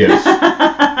in it. Yes.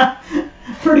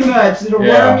 Pretty much. It'll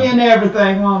worm you and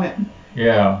everything on it.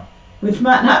 Yeah. Which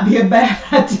might not be a bad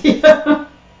idea.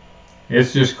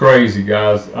 It's just crazy,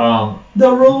 guys.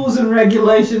 The rules and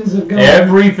regulations of going.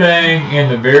 Everything in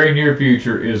the very near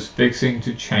future is fixing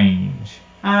to change.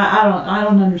 I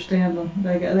don't understand them.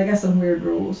 They got some weird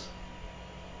rules.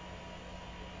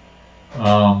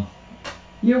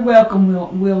 You're welcome,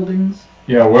 Wildings.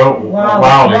 Yeah,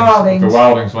 Wildings. The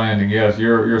Wildings Landing. Yes,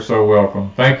 you're so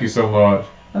welcome. Thank you so much.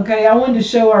 Okay, I wanted to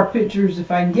show our pictures. If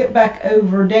I can get back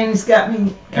over, Danny's got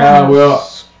me kind of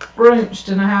scrunched,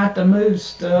 and I have to move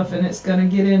stuff, and it's going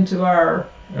to get into our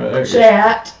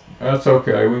chat. That's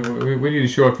okay. We need to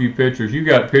show a few pictures. You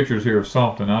got pictures here of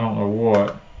something. I don't know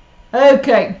what.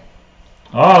 Okay.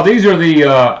 Oh, these are the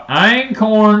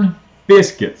einkorn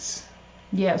biscuits.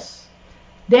 Yes.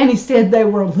 Danny said they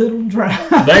were a little dry.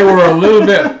 They were a little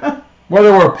bit... Well,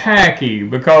 they were packy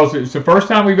because it's the first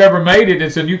time we've ever made it.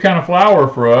 It's a new kind of flour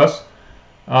for us,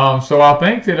 so I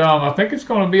think that I think it's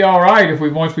going to be all right if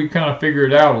once we kind of figure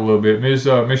it out a little bit. Miss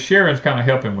Sharon's kind of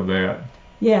helping with that.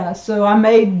 Yeah. So I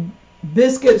made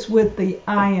biscuits with the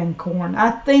einkorn.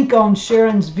 I think on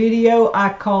Sharon's video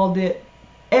I called it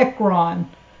ekron.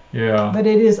 Yeah. But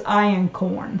it is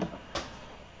einkorn.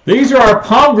 These are our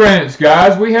pomegranates,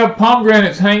 guys. We have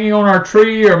pomegranates hanging on our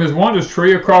tree, or Miss Wanda's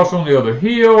tree, across on the other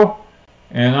hill.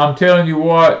 And I'm telling you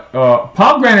what,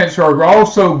 pomegranates are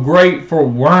also great for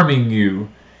worming you.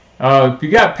 If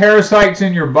you got parasites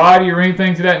in your body or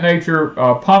anything to that nature,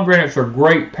 pomegranates are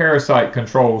great parasite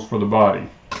controls for the body.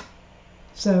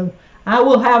 So I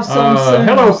will have some soon.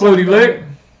 Hello, Floaty Lick.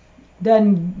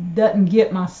 Doesn't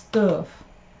get my stuff.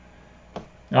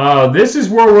 This is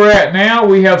where we're at now.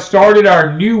 We have started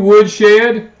our new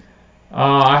woodshed.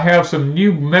 I have some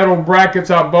new metal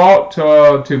brackets I bought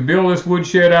to build this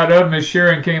woodshed out of. Miss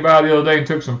Sharon came by the other day and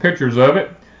took some pictures of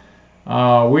it.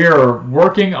 We are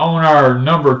working on our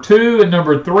number 2 and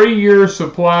number 3 year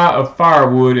supply of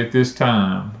firewood at this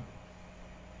time.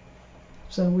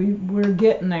 So we're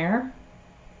getting there.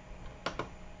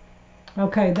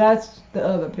 Okay, that's the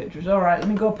other pictures. All right, let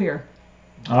me go up here.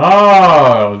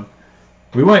 Oh,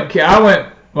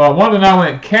 Wanda and I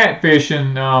went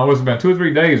catfishing, was about 2 or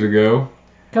 3 days ago.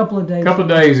 Couple of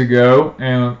days ago,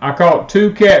 and I caught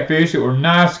 2 catfish that were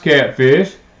nice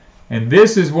catfish. And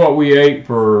this is what we ate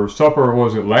for supper,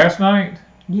 was it last night?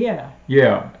 Yeah.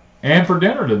 Yeah, and for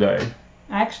dinner today.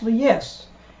 Actually, yes.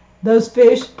 Those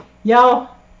fish, y'all,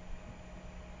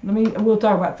 we'll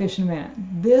talk about fish in a minute.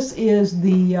 This is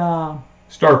the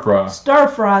stir fry. Stir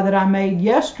fry that I made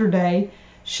yesterday.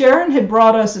 Sharon had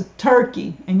brought us a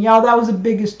turkey, and y'all, that was the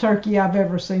biggest turkey I've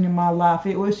ever seen in my life.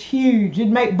 It was huge.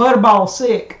 It'd make Butterball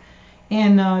sick.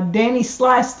 And Danny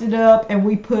sliced it up, and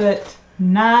we put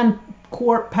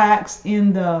 9-quart packs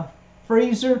in the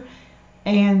freezer.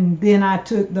 And then I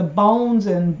took the bones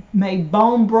and made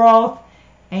bone broth,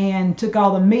 and took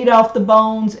all the meat off the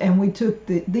bones, and we took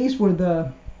these were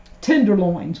the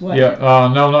tenderloins. Yeah,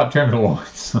 no, not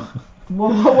tenderloins.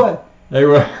 What? They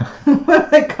were... What are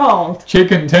they called?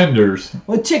 Chicken tenders.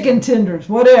 Well, chicken tenders,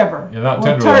 whatever. Yeah, not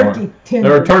tenderloin. Turkey tenders.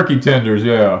 They were turkey tenders,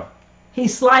 yeah. He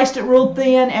sliced it real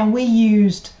thin, and we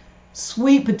used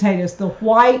sweet potatoes, the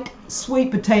white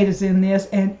sweet potatoes in this,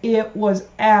 and it was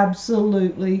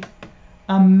absolutely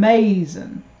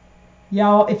amazing.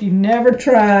 Y'all, if you've never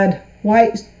tried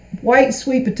white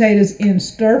sweet potatoes in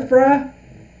stir fry,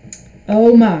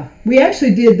 oh my. We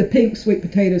actually did the pink sweet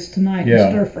potatoes tonight in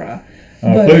stir fry.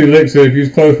 Flutie Lick said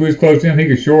if we was close to him, he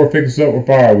could sure fix us up with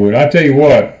firewood. I tell you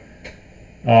what,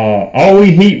 all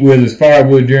we heat with is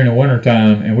firewood during the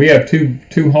wintertime, and we have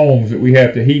two homes that we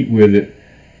have to heat with it,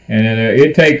 and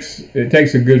it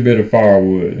takes a good bit of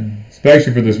firewood,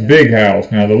 especially for this big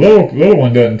house. Now the little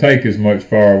one doesn't take as much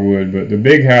firewood, but the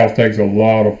big house takes a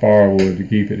lot of firewood to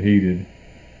keep it heated.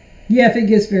 Yeah, if it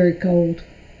gets very cold.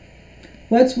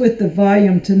 What's with the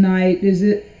volume tonight? Is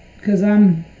it because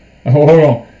I'm hold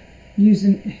on.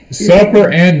 Using supper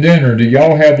and dinner? Do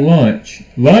y'all have lunch?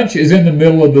 Lunch is in the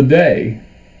middle of the day.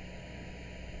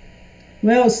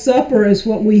 Well, supper is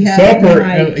what we have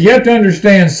supper. You have to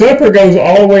understand, supper goes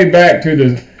all the way back to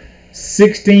the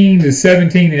 16 to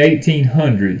 17 and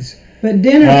 1800s. But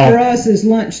dinner for us is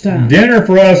lunchtime. Dinner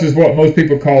for us is what most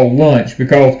people call lunch,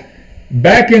 because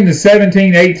back in the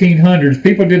 1800s,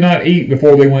 people did not eat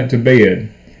before they went to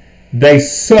bed. They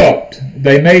supped.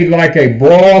 They made like a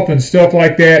broth and stuff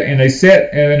like that, and they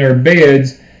sat in their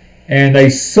beds and they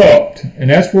supped. And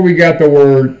that's where we got the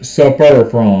word supper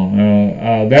from.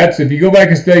 That's, if you go back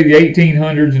and study the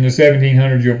 1800s and the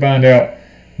 1700s, you'll find out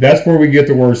that's where we get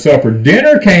the word supper.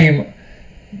 Dinner came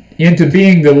into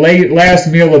being the last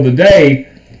meal of the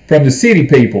day from the city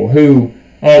people who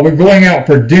were going out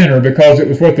for dinner, because it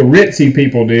was what the ritzy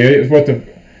people did. It was what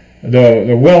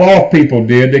the well-off people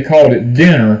did. They called it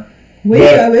dinner.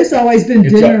 It's always been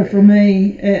dinner for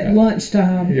me at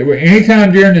lunchtime.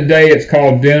 Anytime during the day, it's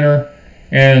called dinner,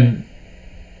 and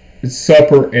it's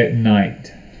supper at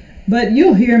night. But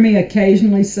you'll hear me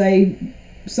occasionally say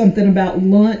something about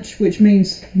lunch, which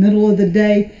means middle of the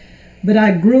day. But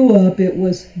I grew up, it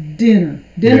was dinner.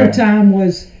 Dinner time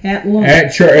was at lunch.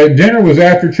 At church, dinner was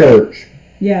after church.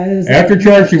 Yeah, it was after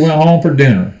church. You went home for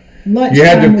dinner. Lunch. You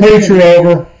had the preacher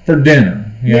over for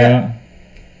dinner. Yeah.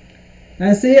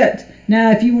 That's it.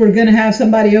 Now, if you were going to have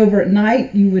somebody over at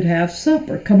night, you would have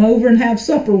supper. Come over and have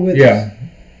supper with us. Yeah.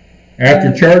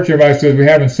 After church, everybody says we're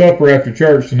having supper after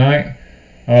church tonight.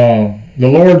 The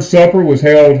Lord's Supper was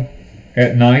held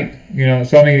at night.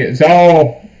 So I mean, it's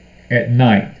all at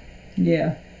night.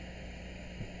 Yeah.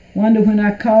 Wanda, when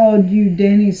I called you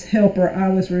Danny's helper, I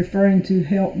was referring to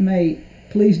helpmate.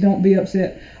 Please don't be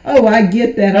upset. Oh, I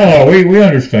get that. Oh, we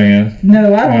understand.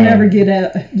 No, I don't ever get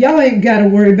out. Y'all ain't got to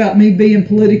worry about me being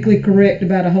politically correct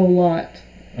about a whole lot.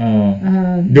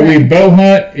 Do we bow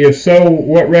hunt? If so,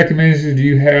 what recommendations do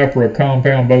you have for a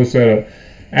compound bow setup?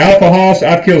 Alpha Hoss,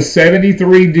 I've killed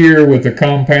 73 deer with a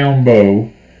compound bow.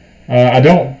 I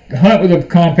don't hunt with a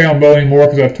compound bow anymore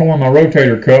because I've torn my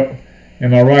rotator cuff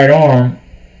in my right arm.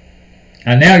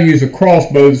 I now use a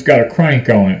crossbow that's got a crank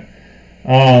on it.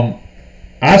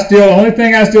 The only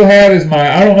thing I still have is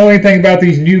I don't know anything about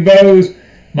these new bows.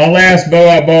 My last bow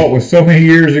I bought was so many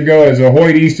years ago as a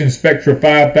Hoyt Easton Spectra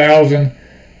 5000,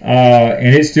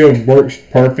 and it still works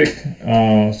perfect.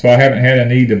 So I haven't had a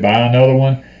need to buy another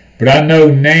one. But I know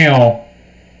now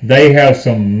they have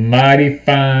some mighty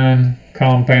fine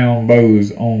compound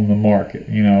bows on the market.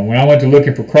 When I went to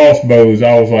looking for crossbows,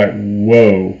 I was like,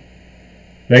 whoa.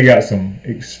 They got some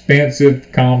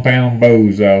expensive compound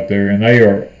bows out there, and they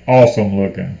are awesome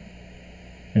looking.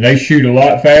 And they shoot a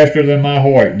lot faster than my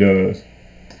Hoyt does.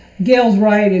 Gail's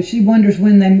right. If she wonders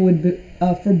when they would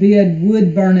forbid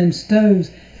wood-burning stoves,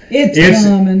 it's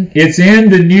coming. It's in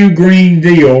the new Green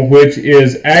Deal, which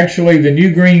is actually the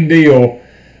new Green Deal.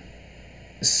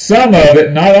 Some of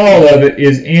it, not all of it,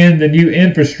 is in the new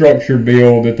infrastructure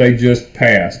bill that they just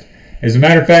passed. As a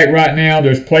matter of fact, right now,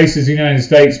 there's places in the United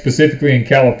States, specifically in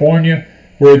California,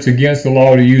 where it's against the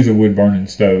law to use a wood-burning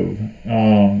stove.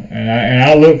 And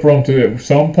I look for them to, at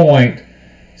some point,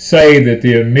 say that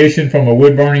the emission from a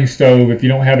wood-burning stove, if you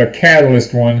don't have a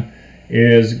catalyst one,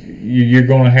 is you're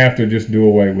going to have to just do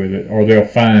away with it, or they'll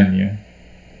fine you.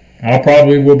 I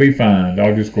probably will be fined.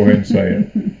 I'll just go ahead and say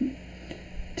it.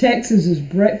 Texas is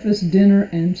breakfast, dinner,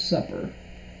 and supper.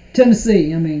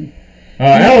 Tennessee, I mean.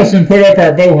 Allison put up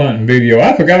our bow hunting video.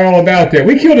 I forgot all about that.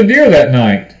 We killed a deer that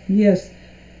night. Yes.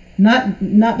 Not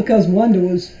because Wanda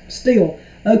was still.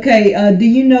 Okay, do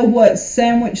you know what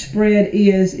sandwich spread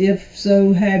is? If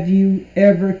so, have you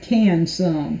ever canned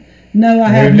some? No, I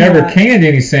haven't. We've never canned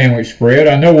any sandwich spread.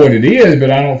 I know what it is, but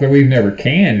I don't think we've never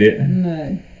canned it.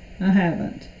 No, I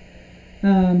haven't.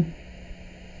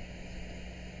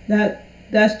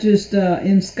 That's just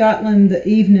in Scotland. The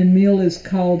evening meal is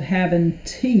called having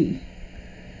tea.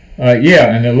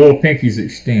 Yeah, and the little pinky's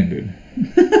extended.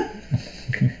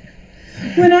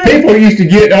 People used to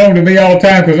get on to me all the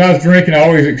time because I was drinking. I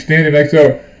always extended. They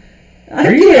go,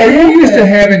 "Are you used to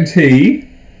having tea?"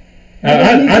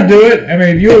 I do it. I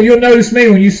mean, you'll notice me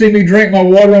when you see me drink my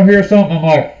water on here or something. I'm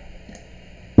like,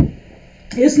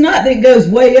 it's not that it goes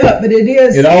way up, but it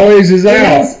is. It always is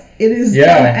out. It is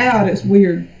kind of out. It's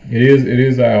weird. It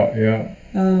is out. Yeah.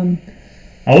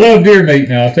 I love deer meat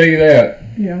now. I'll tell you that.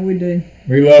 Yeah, we do.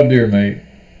 We love deer meat.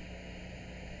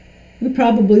 We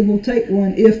probably will take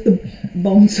one if the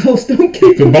bone sauce don't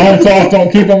keep. If the bone sauce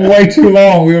don't keep them away too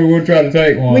long, we'll try to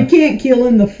take one. We can't kill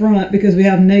in the front because we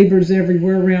have neighbors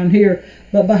everywhere around here.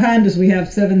 But behind us we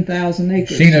have 7,000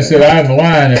 acres. Sheena said I'm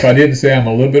lying if I didn't say I'm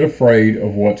a little bit afraid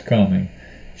of what's coming.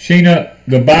 Sheena,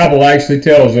 the Bible actually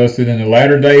tells us that in the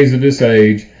latter days of this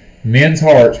age, men's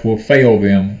hearts will fail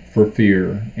them for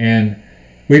fear. And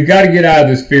we've got to get out of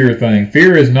this fear thing.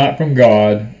 Fear is not from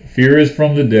God. Fear is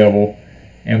from the devil.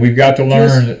 And we've got to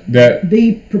learn that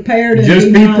be prepared and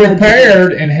just be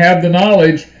prepared and have the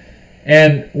knowledge.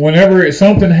 And whenever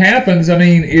something happens, I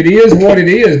mean, it is what it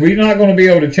is. We're not going to be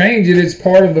able to change it. It's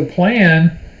part of the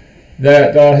plan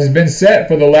that has been set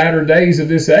for the latter days of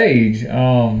this age.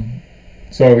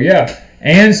 So, yeah.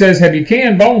 Ann says, have you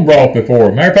canned bone broth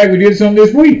before? Matter of fact, we did some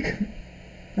this week.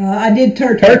 I did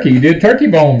turkey. You did turkey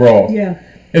bone broth. Yeah.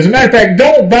 As a matter of fact,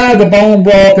 don't buy the bone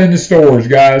broth in the stores,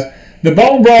 guys. The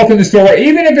bone broth in the store,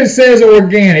 even if it says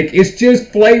organic, it's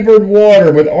just flavored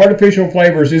water with artificial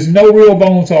flavors. There's no real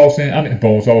bone sauce in it. I mean,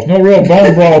 bone sauce, no real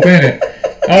bone broth in it.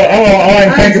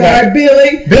 I think about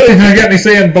Billy. Billy's got me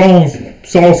saying bone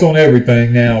sauce on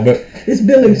everything now, but it's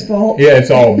Billy's fault. Yeah,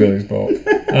 it's all Billy's fault.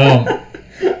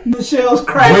 Michelle's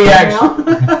cracking now.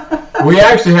 We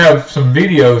actually have some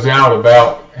videos out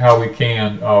about how we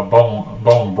can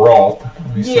bone broth.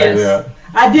 Let me say that.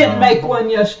 I didn't make one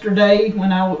yesterday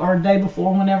or day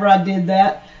before, whenever I did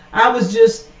that. I was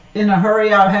just in a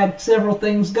hurry. I had several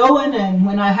things going, and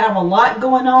when I have a lot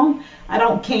going on, I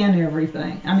don't can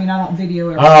everything. I mean, I don't video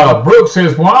everything. Brooke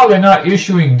says, why are they not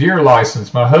issuing deer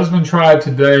license? My husband tried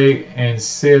today and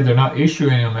said they're not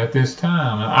issuing them at this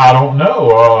time. I don't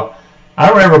know. I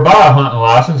don't ever buy a hunting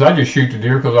license. I just shoot the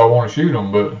deer because I want to shoot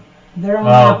them, but they're on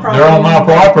my property. They're on my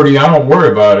property. I don't worry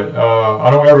about it. I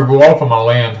don't ever go off of my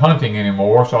land hunting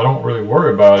anymore, so I don't really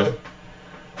worry about it.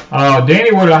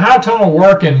 Danny, would a high tunnel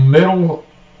work in middle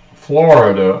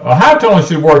Florida? A high tunnel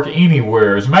should work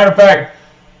anywhere. As a matter of fact,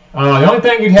 the only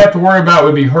thing you'd have to worry about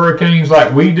would be hurricanes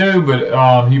like we do,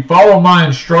 but you follow my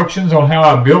instructions on how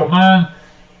I built mine.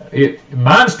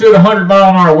 Mine stood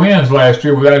 100-mile-an-hour winds last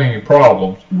year without any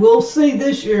problems. We'll see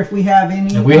this year if we have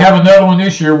any. If we have another one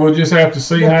this year, we'll just have to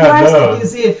see how it does. The plastic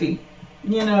is iffy,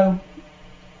 you know,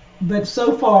 but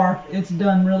so far it's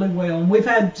done really well. And we've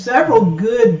had several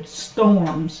good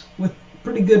storms with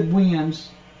pretty good winds.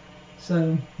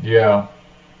 So yeah.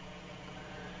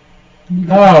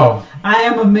 I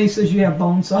am amazed as you have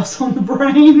bone sauce on the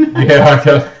brain.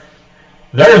 Yeah.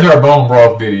 There's our bone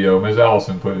broth video. Ms.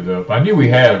 Allison put it up. I knew we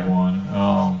had one.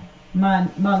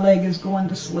 My leg is going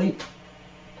to sleep.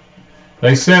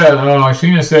 They said,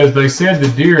 Sheena says, they said the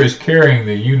deer is carrying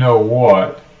the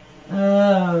you-know-what.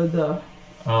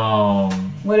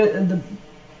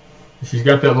 She's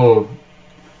got that little,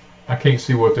 I can't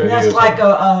see what that is. That's like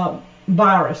a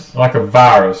virus. Like a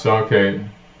virus, okay.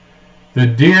 The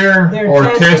deer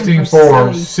are testing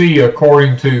for C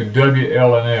according to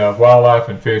WLNF, Wildlife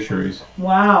and Fisheries.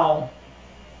 Wow.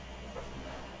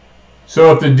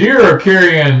 So if the deer are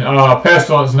carrying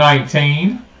pestilence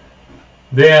 19,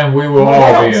 then we will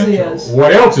all be in trouble.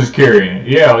 What else is carrying it?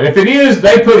 Yeah, if it is,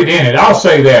 they put it in it. I'll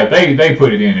say that. They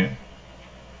put it in it.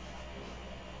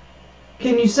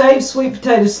 Can you save sweet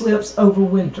potato slips over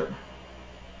winter?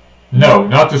 No,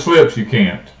 not the slips you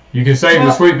can't. You can save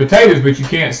the sweet potatoes, but you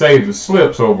can't save the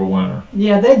slips over winter.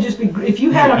 Yeah, they'd just be, if you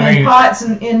had them in pots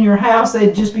in your house,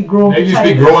 they'd just be growing potatoes. They'd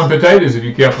just be growing potatoes if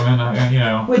you kept them in, you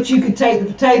know. Which you could take the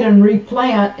potato and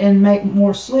replant and make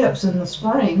more slips in the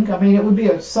spring. I mean, it would be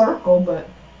a circle, but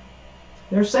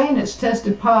they're saying it's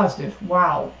tested positive.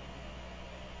 Wow.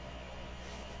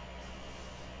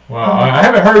 Wow, I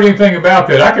haven't heard anything about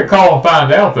that. I could call and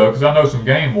find out, though, because I know some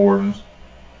game wardens.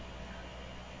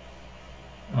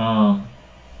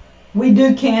 We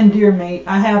do can deer meat.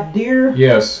 I have deer,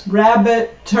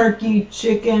 rabbit, turkey,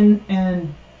 chicken,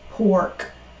 and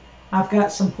pork. I've got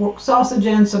some pork sausage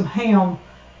and some ham,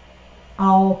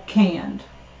 all canned.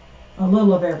 A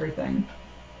little of everything.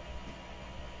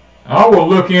 I will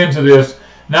look into this.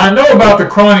 Now, I know about the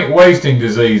chronic wasting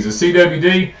disease, the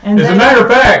CWD. As a matter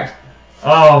of fact,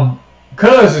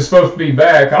 Cuz is supposed to be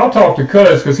back. I'll talk to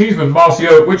Cuz because he's with Mossy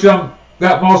Oak, which I've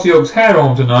got Mossy Oak's hat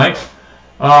on tonight.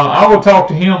 I will talk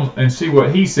to him and see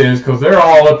what he says, because they're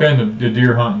all up in the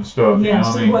deer hunting stuff. Yeah, you know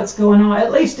what see I mean? what's going on.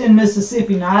 At least in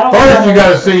Mississippi. Now, I don't First, know. you got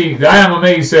to see. The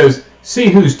IMMA says see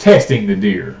who's testing the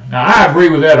deer. Now, I agree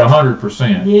with that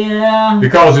 100%. Yeah.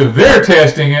 Because if they're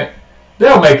testing it,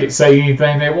 they'll make it say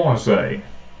anything they want to say.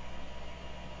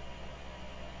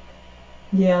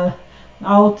 Yeah.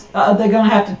 They're going to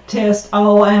have to test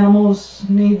all animals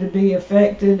need to be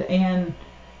affected and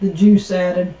the juice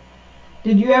added.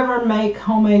 Did you ever make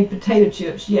homemade potato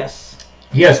chips? Yes.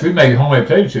 Yes, we made homemade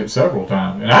potato chips several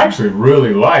times, and I actually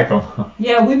really like them.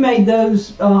 Yeah, we made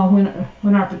those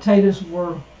when our potatoes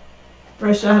were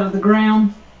fresh out of the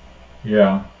ground.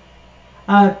 Yeah.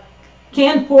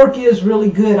 Canned pork is really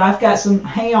good. I've got some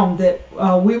ham that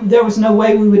there was no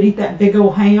way we would eat that big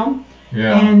old ham.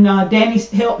 Yeah. And Danny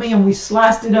helped me, and we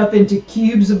sliced it up into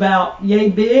cubes about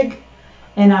yay big,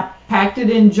 and I packed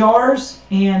it in jars,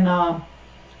 and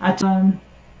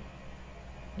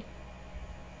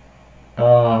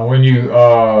when you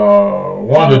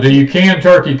Wanda, do you can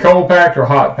turkey cold packed or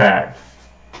hot packed?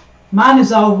 Mine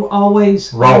is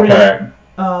always Raw already, packed.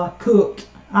 Cooked.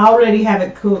 I already have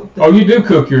it cooked. Oh, you do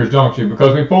cook yours, don't you?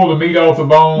 Because we pull the meat off the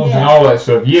bones and all that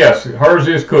stuff. Yes, hers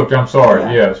is cooked. I'm sorry.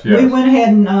 Yeah. Yes. We went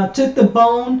ahead and took the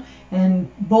bone and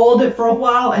boiled it for a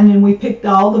while, and then we picked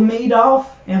all the meat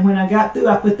off. And when I got through,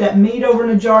 I put that meat over in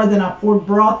a jar. Then I poured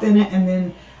broth in it, and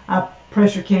then I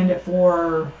pressure canned it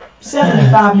for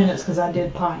 75 minutes because I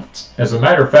did pints. As a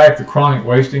matter of fact, the chronic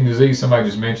wasting disease, somebody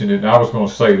just mentioned it, and I was going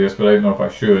to say this, but I didn't know if I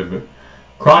should, but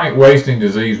chronic wasting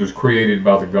disease was created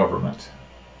by the government.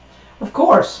 Of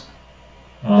course.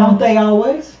 Don't they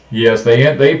always? Yes,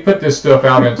 they put this stuff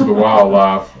out into the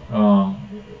wildlife.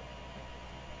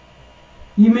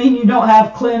 You mean you don't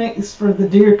have clinics for the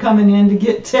deer coming in to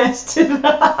get tested?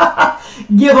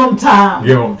 Give them time.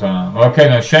 Give them time. Okay,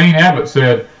 now Shane Abbott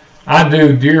said, I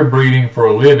do deer breeding for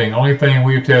a living. Only thing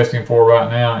we're testing for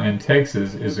right now in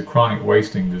Texas is a chronic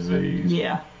wasting disease.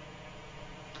 Yeah.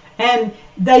 And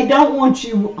they don't want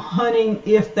you hunting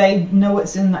if they know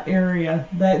it's in the area.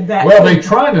 Well, they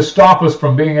try to stop us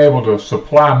from being able to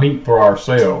supply meat for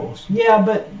ourselves. Yeah,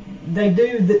 but they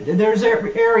do. There's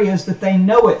areas that they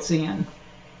know it's in.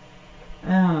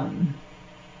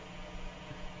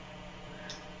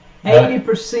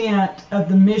 80% of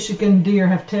the Michigan deer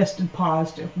have tested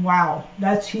positive. Wow,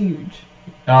 that's huge.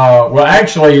 Well,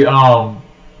 actually,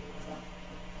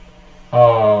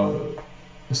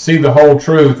 see the whole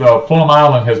truth. Plum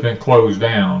Island has been closed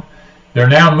down. They're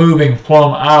now moving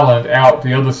Plum Island out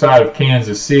the other side of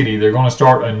Kansas City. They're going to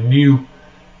start a new,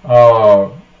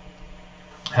 how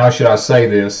should I say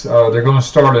this? They're going to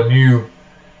start a new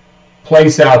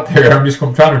place out there.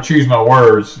 I'm trying to choose my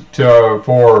words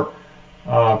for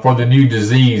the new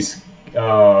disease.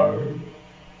 I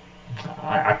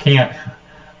can't.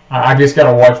 I just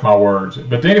got to watch my words.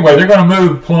 But anyway, they're going to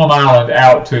move Plum Island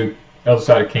out to the other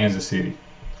side of Kansas City.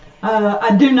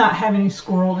 I do not have any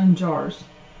squirrel in jars.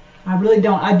 I really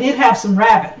don't. I did have some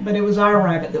rabbit, but it was our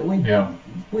rabbit that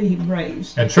we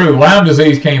raised. And true, Lyme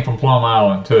disease came from Plum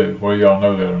Island too. Whether y'all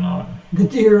know that or not. The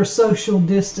deer are social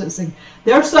distancing.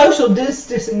 They're social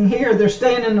distancing here. They're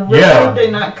staying in the road. Yeah.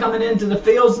 They're not coming into the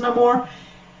fields no more.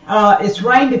 It's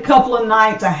rained a couple of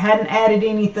nights. I hadn't added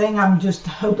anything. I'm just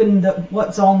hoping that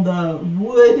what's on the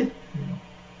wood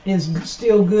is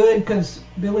still good, because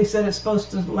Billy said it's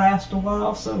supposed to last a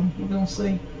while, so we're going to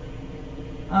see.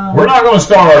 We're not going to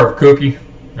starve, Cookie.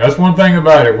 That's one thing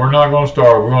about it. We're not going to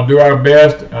starve. We're going to do our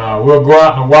best. We'll go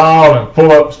out in the wild and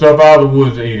pull up stuff out of the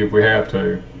woods to eat if we have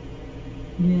to.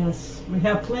 Yes, we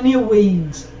have plenty of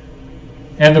weeds.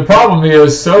 And the problem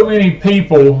is, so many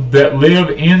people that live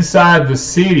inside the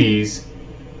cities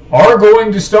are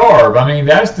going to starve. I mean,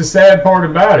 that's the sad part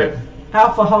about it.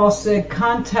 Alpha Hall said,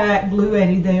 contact Blue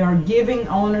 80. They are giving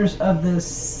owners of the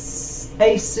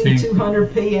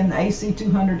AC200P and the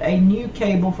AC200 a new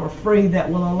cable for free that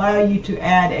will allow you to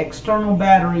add external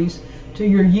batteries to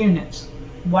your units.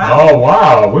 Wow. Oh,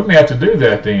 wow. We may have to do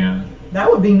that then. That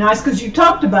would be nice, because you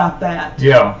talked about that.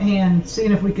 Yeah. And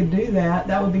seeing if we could do that,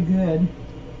 that would be good.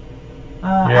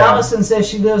 Allison says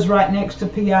she lives right next to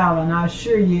P Island. I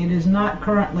assure you, it is not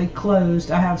currently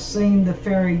closed. I have seen the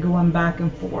ferry going back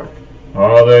and forth.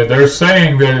 Oh, they're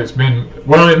saying that it's been,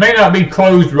 well, it may not be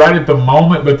closed right at the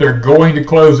moment, but they're going to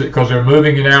close it because they're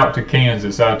moving it out to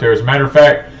Kansas out there. As a matter of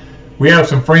fact, we have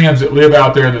some friends that live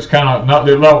out there that's kind of, not,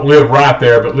 they don't live right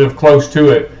there, but live close to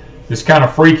it. It's kind of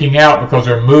freaking out because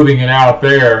they're moving it out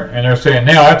there, and they're saying,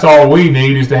 now that's all we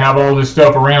need is to have all this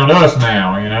stuff around us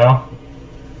now, you know?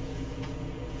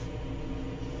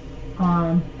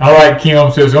 I like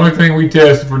Kim says, the only thing we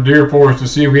tested for deer for is to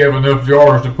see if we have enough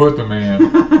jars to put them in.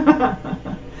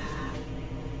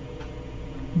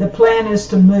 The plan is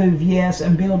to move, yes,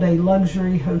 and build a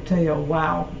luxury hotel.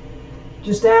 Wow.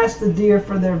 Just ask the deer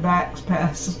for their vax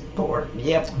passport.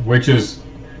 Yep. Which is,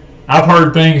 I've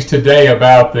heard things today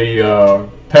about the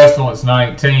Pestilence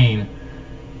 19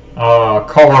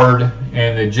 card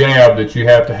and the jab that you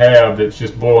have to have that's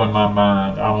just blowing my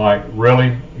mind. I'm like,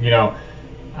 really? You know,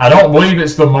 I don't believe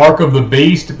it's the mark of the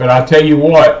beast, but I tell you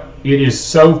what, it is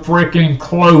so freaking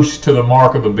close to the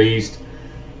mark of the beast,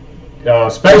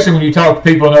 especially when you talk to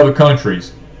people in other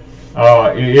countries.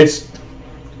 They're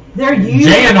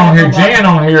using Jan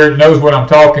on here knows what I'm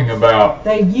talking about.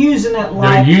 They're using it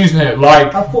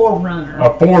like a forerunner.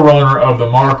 A forerunner of the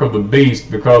mark of the beast,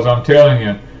 because I'm telling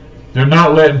you, they're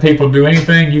not letting people do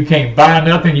anything. You can't buy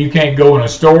nothing. You can't go in a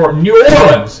store. New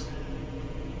Orleans.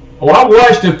 Oh, I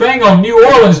watched a thing on New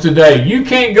Orleans today. You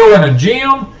can't go in a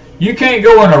gym. You can't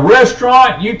go in a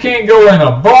restaurant. You can't go in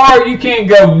a bar. You can't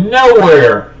go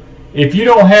nowhere if you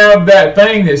don't have that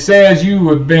thing that says you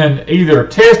have been either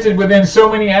tested within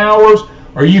so many hours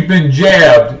or you've been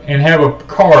jabbed and have a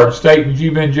card stating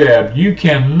you've been jabbed. You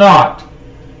cannot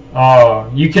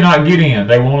get in.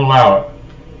 They won't allow it.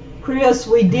 Chris,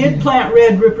 we did plant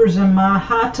red rippers in my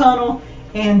high tunnel,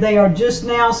 and they are just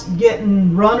now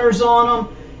getting runners on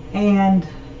them, and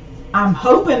I'm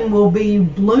hoping we'll be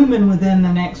blooming within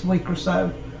the next week or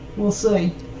so. We'll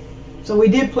see. So we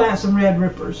did plant some red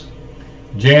rippers.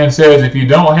 Jan says, if you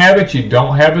don't have it, you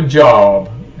don't have a job.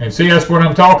 And see, that's what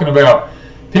I'm talking about.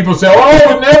 People say, oh,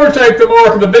 I would never take the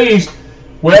mark of the beast.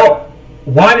 Well,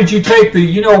 why did you take the,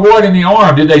 you know what, in the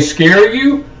arm? Did they scare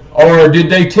you? Or did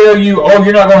they tell you, oh,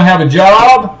 you're not going to have a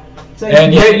job?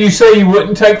 And yet you say you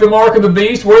wouldn't take the mark of the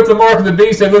beast? What if the mark of the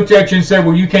beast, they looked at you and said,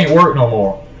 well, you can't work no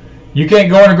more. You can't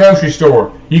go in a grocery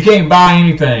store. You can't buy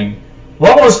anything.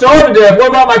 Well, I'm going to starve to death. What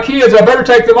about my kids? I better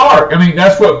take the mark. I mean,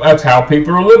 that's how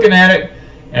people are looking at it.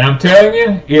 And I'm telling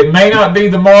you, it may not be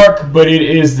the mark, but it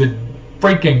is the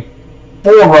freaking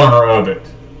forerunner of it.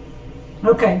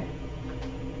 Okay.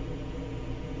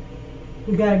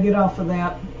 We got to get off of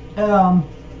that.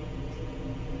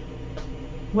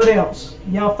 What else?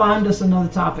 Y'all find us another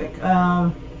topic.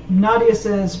 Nadia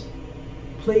says,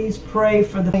 please pray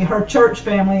for her church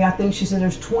family. I think she said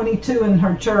there's 22 in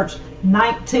her church.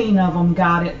 19 of them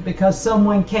got it because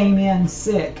someone came in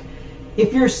sick.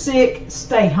 If you're sick,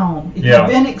 stay home. If you've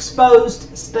been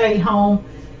exposed, stay home,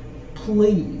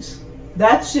 please.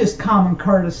 That's just common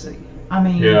courtesy. I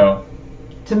mean,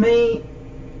 to me,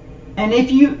 and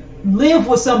if you live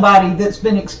with somebody that's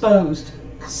been exposed,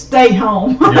 stay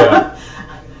home. Yeah.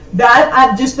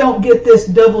 I just don't get this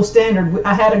double standard.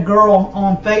 I had a girl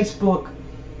on Facebook.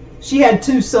 She had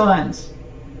 2 sons,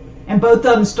 and both of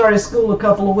them started school a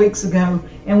couple of weeks ago.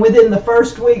 And within the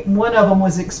first week, one of them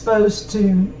was exposed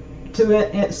to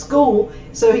it at school,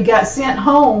 so he got sent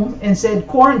home and said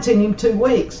quarantine him 2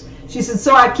 weeks. She said,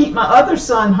 so I keep my other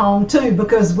son home too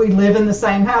because we live in the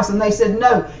same house. And they said,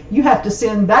 no, you have to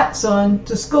send that son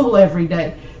to school every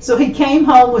day. So he came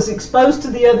home, was exposed to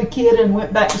the other kid, and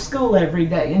went back to school every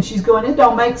day. And she's going, it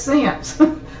don't make sense.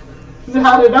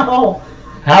 Not at all.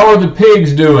 How are the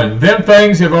pigs doing? Them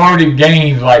things have already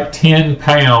gained like 10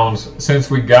 pounds since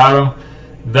we got them.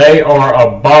 They are a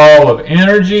ball of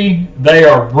energy. They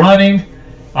are running.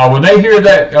 When they hear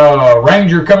that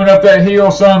ranger coming up that hill,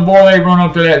 son, boy, they run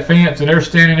up to that fence and they're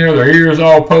standing there, their ears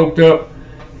all poked up.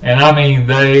 And I mean,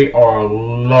 they are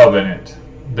loving it.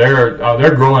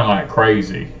 They're growing like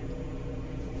crazy.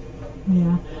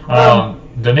 Yeah.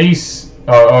 Denise,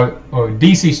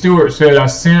 DC Stewart said, I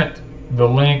sent the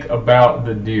link about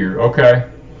the deer. Okay.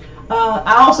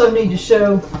 I also need to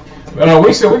show.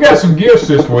 We said we got some gifts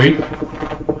this week.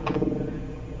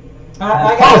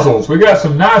 Puzzles. We got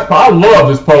some nice. I love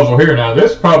this puzzle here. Now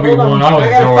this is probably one I'll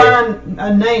enjoy. I gotta find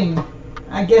a name.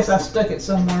 I guess I stuck it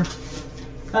somewhere.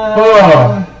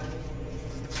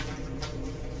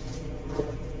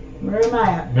 Where am I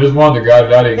at? There's one that got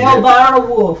it. I didn't get. Elvira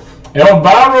Wolf.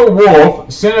 Elvira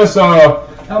Wolf sent us a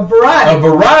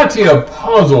variety of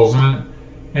puzzles, and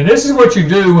this is what you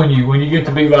do when you get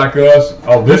to be like us.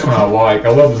 Oh, this one I like. I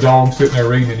love the dog sitting there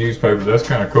reading the newspaper. That's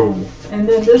kind of cool. And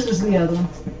then this is the other one.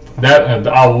 That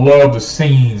I love the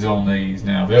scenes on these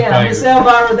now. Yeah, Miss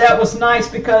Elvira, that was nice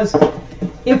because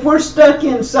if we're stuck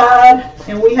inside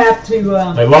and we have to...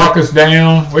 they lock us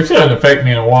down, which doesn't affect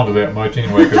me and Wanda that much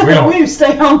anyway, because we don't... we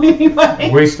stay home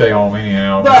anyway. We stay home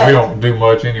anyhow. But we don't do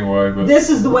much anyway. But this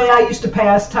is the way I used to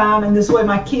pass time, and this way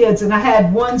my kids, and I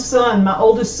had one son, my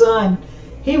oldest son,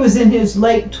 he was in his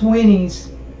late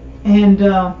 20s, and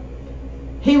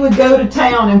he would go to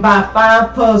town and buy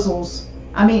 5 puzzles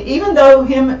I mean, even though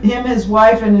his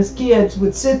wife and his kids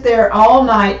would sit there all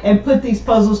night and put these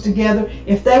puzzles together,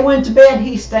 if they went to bed,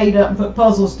 he stayed up and put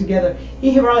puzzles together.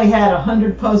 He probably had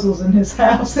 100 puzzles in his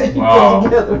house that he put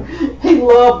together. He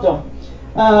loved them.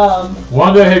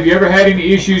 Wanda, have you ever had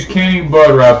any issues canning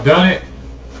butter? I've done it.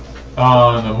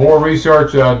 The more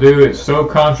research I do, it's so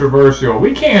controversial.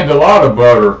 We canned a lot of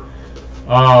butter.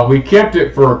 We kept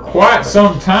it for quite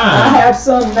some time. I have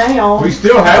some now. We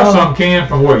still have some canned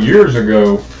from what, years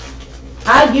ago?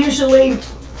 I usually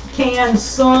can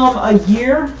some a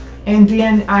year, and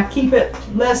then I keep it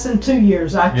less than 2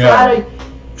 years. I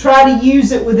try to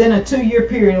use it within a 2-year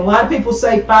period. A lot of people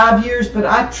say 5 years, but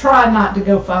I try not to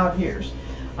go 5 years.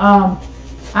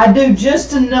 I do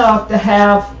just enough to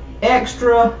have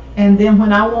extra, and then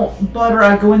when I want butter,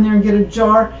 I go in there and get a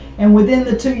jar, and within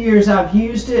the 2 years I've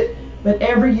used it. But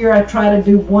every year I try to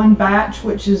do one batch,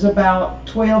 which is about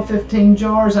 12, 15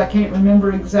 jars. I can't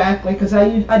remember exactly, because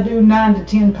I do 9 to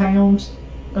 10 pounds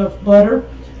of butter.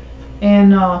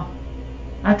 And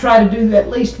I try to do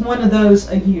at least one of those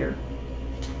a year.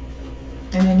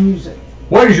 And then use it.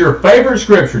 What is your favorite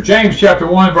scripture? James chapter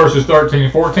 1, verses 13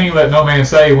 and 14. Let no man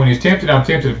say, when he's tempted, I'm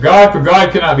tempted of God. For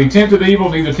God cannot be tempted of evil,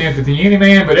 neither tempteth he any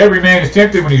man. But every man is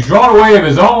tempted when he's drawn away of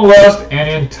his own lust and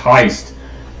enticed.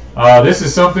 This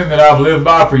is something that I've lived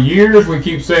by for years. We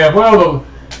keep saying, well,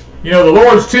 the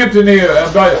Lord's tempting me,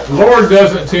 but the Lord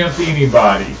doesn't tempt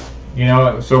anybody.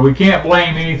 So we can't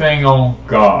blame anything on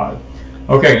God.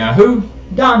 Okay, now who?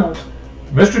 Donald.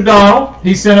 Mr. Donald.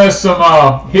 He sent us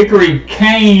some hickory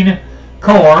cane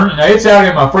corn. Now it's out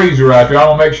in my freezer right there. I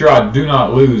want to make sure I do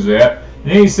not lose that.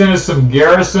 And then he sent us some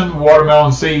Garrison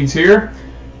watermelon seeds here.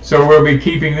 So we'll be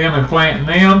keeping them and planting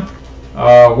them.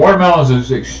 Watermelons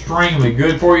is extremely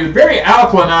good for you. Very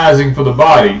alkalinizing for the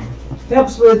body.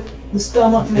 Helps with the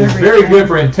stomach and everything. It's very good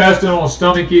for intestinal and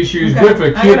stomach issues. Good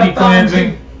for kidney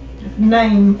cleansing.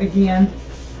 Name again.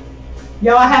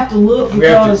 Y'all have to look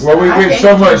because we get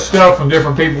so much stuff from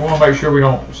different people. We want to make sure we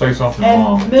don't say something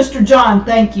wrong. And Mr. John,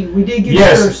 thank you. We did get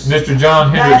yours. Yes, Mr. John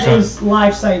Henderson. That is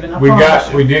life-saving. We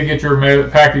did get your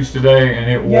package today, and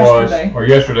it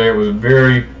yesterday. It was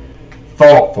very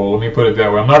thoughtful. Let me put it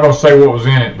that way. I'm not going to say what was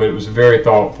in it, but it was very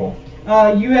thoughtful.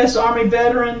 U.S. Army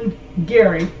veteran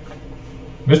Gary.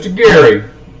 Mr. Gary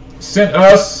sent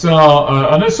us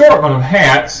an assortment of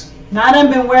hats. Now, I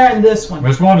haven't been wearing this one.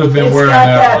 Miss Wanda's been wearing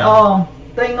that one. It's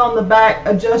got that thing on the back,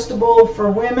 adjustable for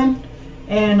women,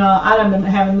 and I haven't been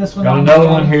having this one. Got another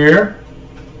one here,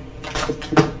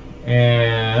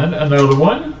 and another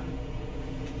one,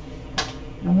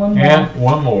 and one more. And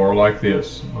one more like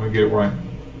this. Let me get it right.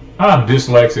 I'm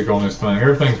dyslexic on this thing.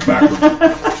 Everything's backwards.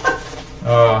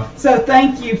 So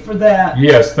thank you for that.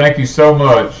 Yes, thank you so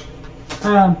much.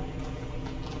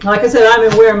 Like I said, I've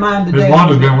been wearing mine today. Miss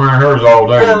Wanda's been wearing hers all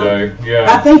day today.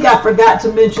 Yeah. I think I forgot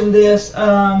to mention this.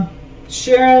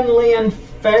 Sharon Lynn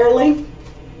Fairley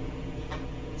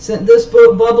sent this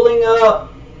book, Bubbling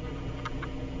Up,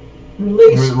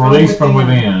 Release from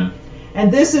Within.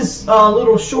 And this is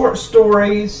little short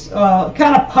stories,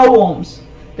 kind of poems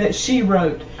that she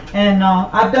wrote. And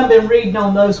I've been reading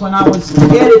on those when I was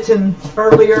editing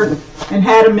earlier and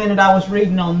had a minute. I was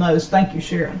reading on those. Thank you,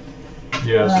 Sharon.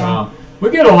 Yes. We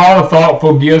get a lot of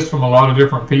thoughtful gifts from a lot of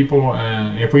different people,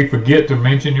 and if we forget to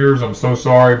mention yours, I'm so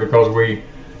sorry because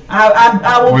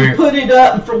I put it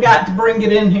up and forgot to bring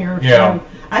it in here. Yeah. So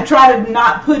I try to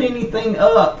not put anything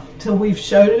up till we've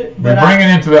showed it. We bring it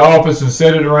into the office and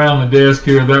set it around the desk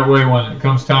here. That way, when it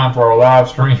comes time for our live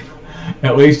stream,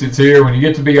 at least it's here. When you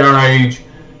get to be our age,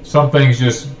 some things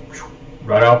just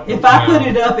right out. If I put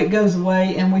it up, it goes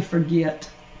away and we forget.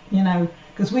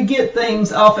 Because we get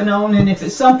things off and on, and if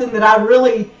it's something that I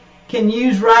really can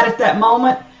use right at that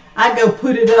moment, I go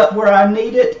put it up where I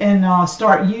need it and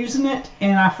start using it,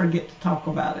 and I forget to talk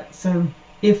about it. So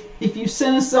if you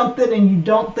send us something and you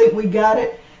don't think we got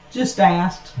it, just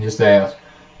ask. Just ask.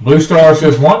 Blue Star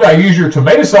says, Wanda, I used your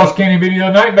tomato sauce canning video the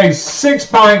other night, made 6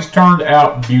 pints, turned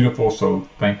out beautiful, so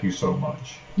thank you so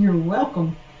much. You're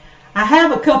welcome. I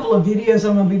have a couple of videos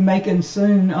I'm going to be making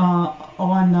soon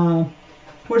on...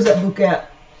 where's that book at?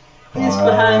 It's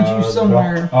behind you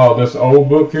somewhere. This old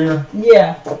book here?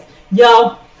 Yeah.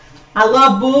 Y'all, I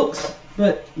love books,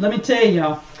 but let me tell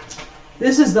y'all,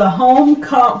 this is the Home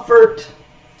Comfort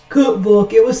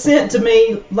Cookbook. It was sent to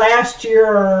me last year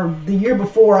or the year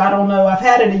before. I don't know. I've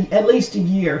had it at least a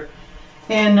year,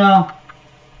 and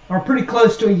or pretty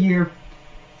close to a year.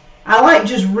 I like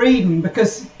just reading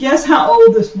because guess how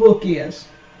old this book is?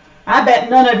 I bet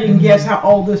none of you can guess how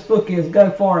old this book is. Go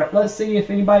for it. Let's see if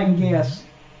anybody can guess.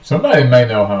 Somebody may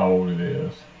know how old it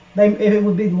is. It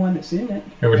would be the one that's in it.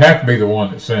 It would have to be the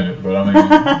one that sent it, but I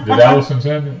mean, did Allison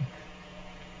send it?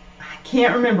 I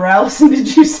can't remember. Allison,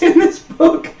 did you send this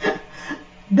book?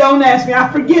 Don't ask me. I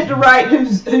forget to write who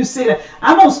sent it.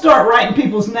 I'm going to start writing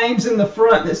people's names in the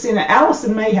front that sent it.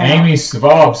 Allison may have. Amy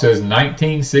Svaub says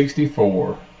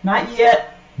 1964. Not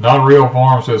yet. Not Real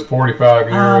Farm says 45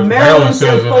 years. Marilyn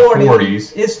says in the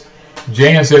 40s.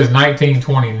 Jan says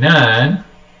 1929.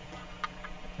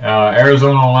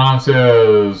 Arizona Online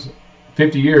says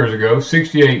 50 years ago,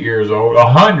 68 years old,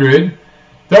 100,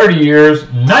 30 years,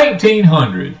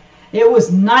 1900. It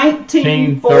was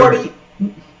 1940.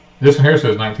 This one here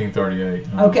says 1938.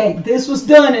 Okay, this was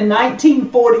done in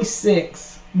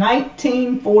 1946.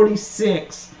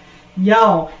 1946.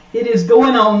 Y'all, it is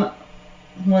going on,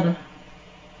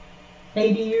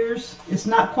 80 years? It's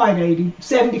not quite 80.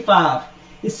 75.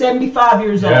 It's 75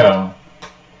 years old.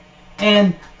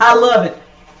 And I love it.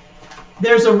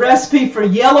 There's a recipe for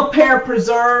yellow pear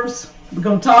preserves we're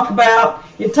going to talk about.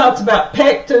 It talks about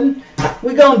pectin.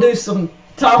 We're going to do some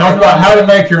talk about how to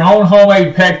make your own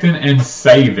homemade pectin and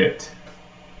save it.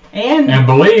 And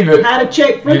believe it. How to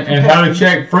check fruit and how to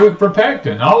check fruit for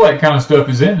pectin. All that kind of stuff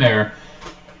is in there.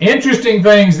 Interesting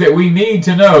things that we need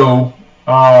to know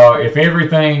if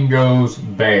everything goes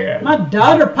bad. My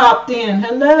daughter popped in.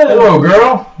 Hello. Hello,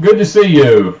 girl. Good to see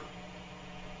you.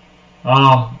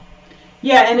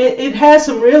 Yeah, and it has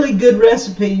some really good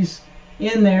recipes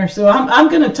in there. So I'm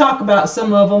going to talk about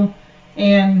some of them,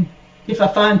 and if I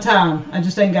find time. I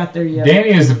just ain't got there yet.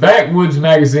 Danny, is the Backwoods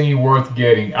magazine worth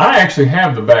getting? I actually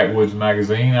have the Backwoods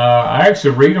magazine. I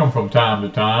actually read them from time to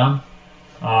time.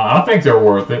 I think they're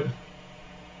worth it.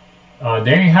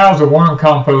 Danny, how's the worm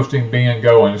composting being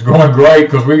going? It's going great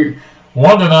because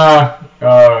Wanda and I,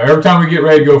 every time we get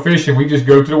ready to go fishing, we just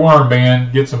go to the worm bin,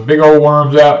 get some big old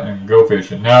worms out, and go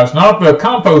fishing. Now, it's not the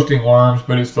composting worms,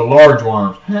 but it's the large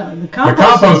worms. No, the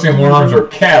composting worms are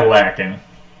Cadillacing.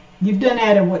 You've done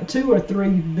added, what, 2 or 3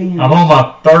 bins? I'm on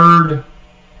my 3rd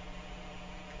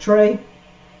tray.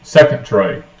 2nd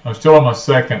tray. I'm still on my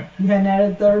 2nd. You hadn't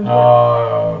added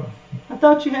 3rd? I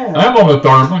thought you had. I'm on the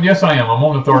 3rd one. Yes, I am. I'm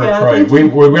on the 3rd tray.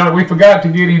 We forgot to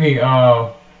get any...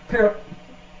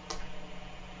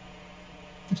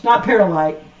 It's not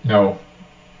Paralite. No.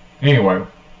 Anyway.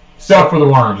 Stuff for the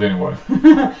worms, anyway.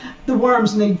 The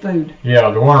worms need food.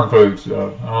 Yeah, the worm food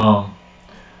stuff.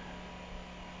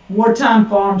 Wartime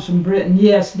Farms from Britain.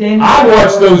 Yes, Danny. I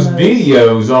watch those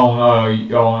videos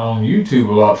on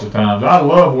YouTube lots of times. I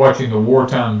love watching the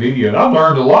wartime videos. I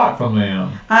learned a lot from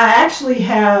them. I actually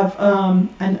have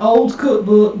an old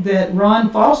cookbook that Ron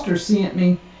Foster sent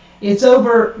me. It's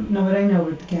over... No, it ain't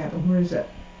over at the cabin. Where is that?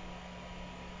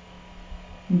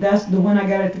 That's the one I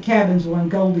got at the cabin's the one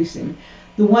Goldie sent me.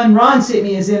 The one Ron sent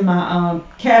me is in my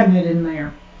cabinet in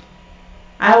there.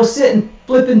 I was sitting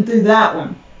flipping through that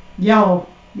one. Y'all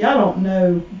don't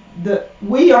know.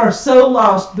 We are so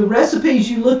lost. The recipes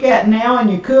you look at now in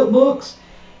your cookbooks,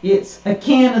 it's a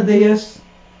can of this,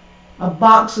 a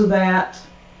box of that.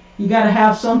 You got to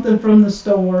have something from the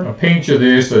store. A pinch of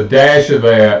this, a dash of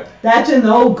that. That's in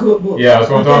the old cookbook. Yeah, that's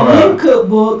what I'm talking about. In new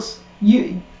cookbooks,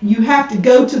 you have to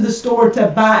go to the store to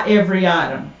buy every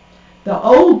item. The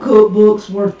old cookbooks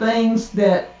were things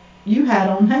that you had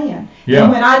on hand. Yeah.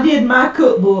 And when I did my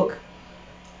cookbook,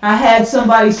 I had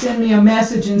somebody send me a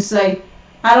message and say,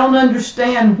 I don't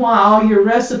understand why all your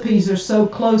recipes are so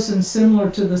close and similar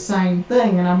to the same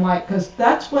thing. And I'm like, because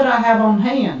that's what I have on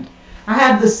hand. I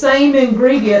have the same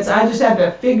ingredients. I just have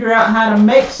to figure out how to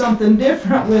make something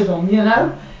different with them, you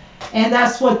know? And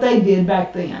that's what they did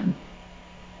back then.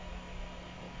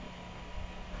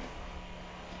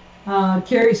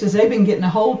 Carrie says they've been getting a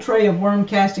whole tray of worm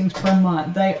castings per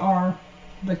month. They are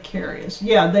the carriers.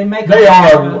 Yeah, they make. They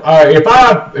are. If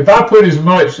I put as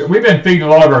much, we've been feeding a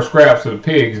lot of our scraps to the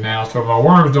pigs now, so my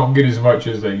worms don't get as much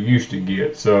as they used to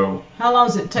get. So. How long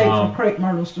does it take for crepe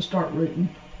myrtles to start rooting?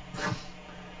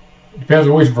 Depends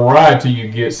on which variety you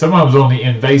get. Some of them's on the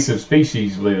invasive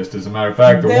species list. As a matter of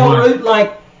fact, they'll root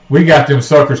like. We got them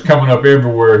suckers coming up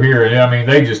everywhere here, and I mean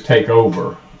they just take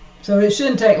over. So it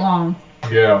shouldn't take long.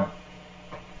 Yeah.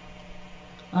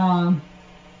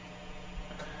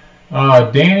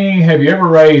 Danny, have you ever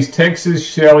raised Texas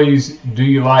Shelley's Do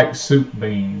You Like Soup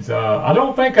Beans? I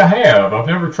don't think I have. I've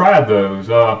never tried those.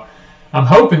 I'm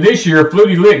hoping this year,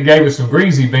 Flutie Lick gave us some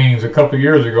greasy beans a couple of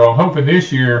years ago. I'm hoping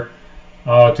this year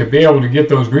to be able to get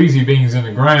those greasy beans in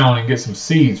the ground and get some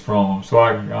seeds from them.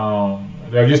 So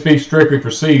they'll just be strictly for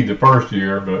seed the first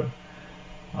year, but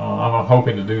I'm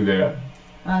hoping to do that.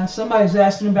 Somebody's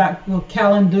asking about will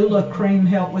calendula cream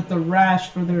help with the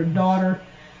rash for their daughter.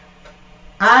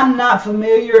 I'm not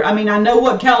familiar. I mean, I know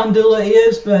what calendula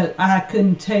is, but I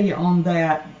couldn't tell you on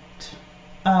that.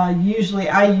 Usually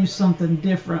I use something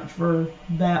different for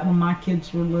that when my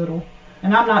kids were little.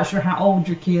 And I'm not sure how old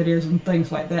your kid is and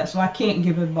things like that, so I can't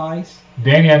give advice.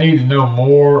 Danny, I need to know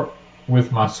more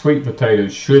with my sweet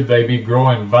potatoes. Should they be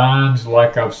growing vines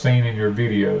like I've seen in your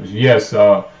videos? Yes,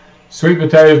 sweet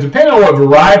potatoes, depending on what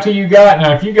variety you got.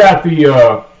 Now, if you got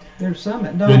there's some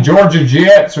that don't. The Georgia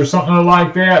Jets or something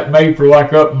like that, made for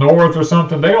like up north or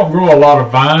something, they don't grow a lot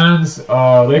of vines.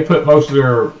 They put most of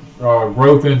their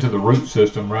growth into the root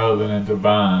system rather than into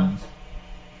vines.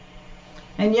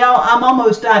 And y'all, I'm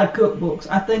almost out of cookbooks.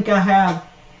 I think I have,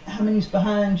 how many's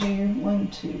behind you? 1,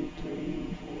 2,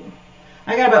 3, 4.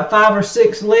 I got about 5 or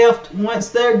 6 left. Once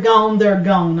they're gone, they're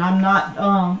gone. I'm not,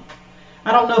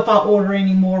 I don't know if I'll order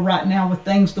any more right now with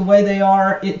things the way they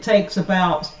are. It takes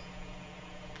about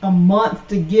a month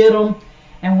to get them.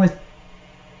 And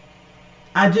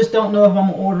I just don't know if I'm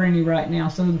going to order any right now.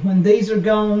 So when these are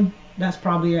gone, that's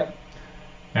probably it.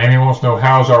 Amy wants to know,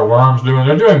 how's our worms doing?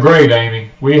 They're doing great,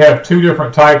 Amy. We have 2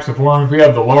 different types of worms. We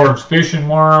have the large fishing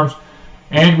worms,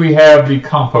 and we have the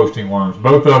composting worms.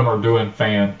 Both of them are doing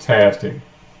fantastic.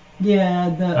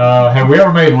 Yeah. Have we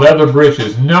ever made leather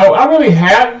breeches? No, I really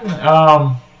hadn't.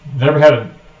 Never had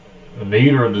a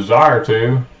need or a desire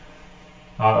to.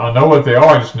 I know what they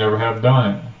are, I just never have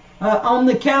done it. On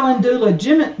the calendula,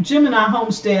 Gemini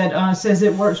Homestead says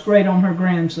it works great on her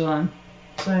grandson.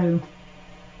 So,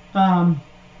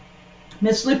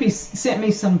 Miss Slippy sent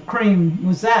me some cream.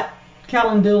 Was that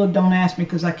calendula? Don't ask me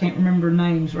because I can't remember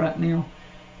names right now.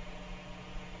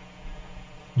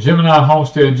 Gemini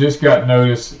Homestead just got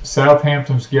notice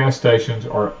Southampton's gas stations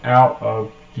are out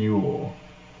of fuel.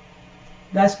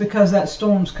 That's because that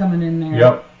storm's coming in there.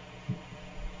 Yep.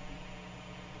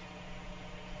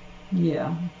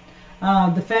 Yeah.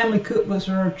 The family cookbooks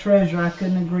are a treasure. I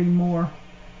couldn't agree more.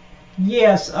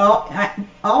 Yes,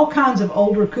 all kinds of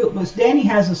older cookbooks. Danny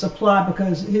has a supply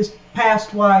because his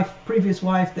previous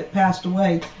wife that passed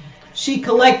away, she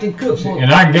collected cookbooks.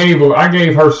 And I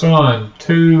gave her son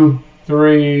three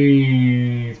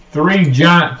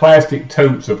giant plastic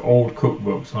totes of old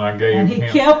cookbooks when I gave him. And he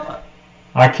kept.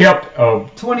 I kept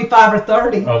 25 or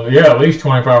 30. Yeah, at least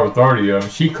 25 or 30 of them.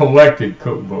 She collected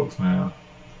cookbooks now.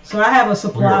 So I have a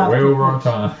supply. We're way over our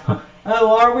time.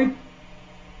 Oh, are we?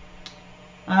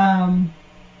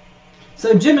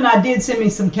 So Gemini did send me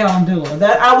some calendula.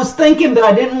 That I was thinking, but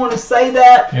I didn't want to say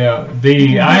that. Yeah.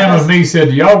 The I Am of Me said,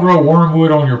 do y'all grow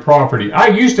wormwood on your property? I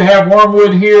used to have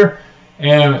wormwood here,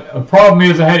 and the problem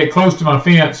is I had it close to my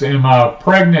fence, and my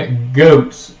pregnant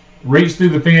goats reached through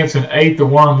the fence and ate the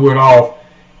wormwood off,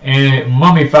 and it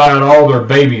mummified all their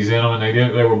babies in them,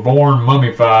 and they were born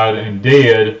mummified and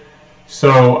dead.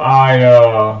 So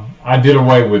I did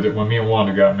away with it when me and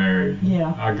Wanda got married.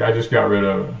 Yeah. I just got rid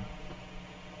of it.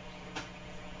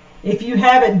 If you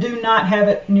have it, do not have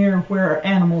it near where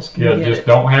animals can get it. Yeah, just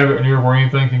don't have it near where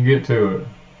anything can get to it.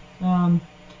 All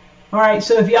right,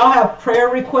 so if y'all have prayer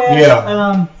requests,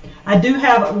 I do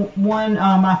have one.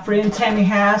 My friend Tammy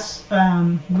Hass,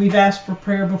 we've asked for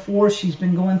prayer before. She's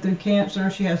been going through cancer.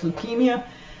 She has leukemia.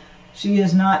 She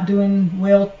is not doing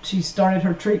well. She started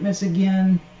her treatments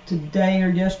again today or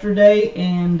yesterday,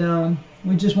 and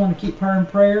we just want to keep her in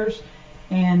prayers.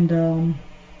 And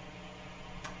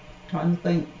trying to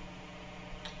think,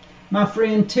 my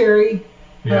friend Terry,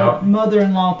 her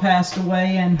mother-in-law passed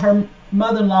away, and her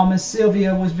mother-in-law, Miss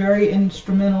Sylvia, was very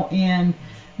instrumental in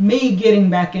me getting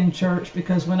back in church,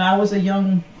 because when I was a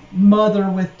young mother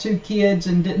with 2 kids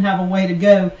and didn't have a way to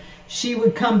go, she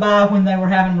would come by when they were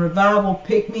having revival,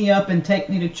 pick me up and take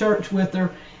me to church with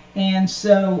her. And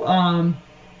so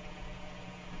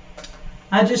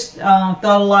I just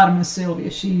thought a lot of Miss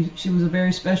Sylvia. She was a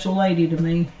very special lady to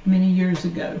me many years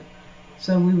ago.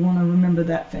 So we want to remember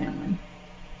that family.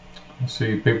 Let's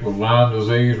see, people with Lyme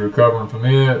disease recovering from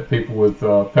it. People with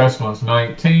pestilence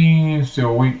 19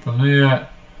 still weak from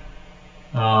that.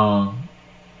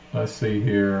 Let's see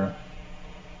here.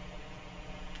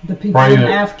 The people in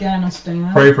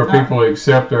Afghanistan. Pray for people to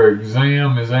accept their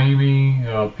exam, is Amy.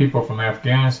 People from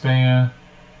Afghanistan.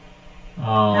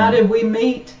 How did we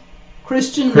meet?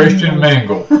 Christian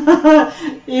Mingle.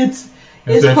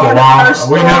 It's part of our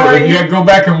story. You go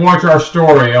back and watch our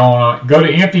story on. Go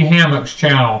to Empty Hammock's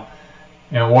channel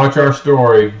and watch our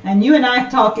story. And you and I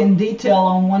talk in detail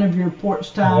on one of your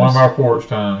porch times. One of our porch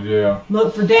times, yeah.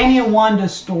 Look for Danny and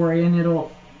Wanda's story, and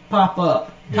it'll pop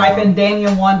up. Type in Danny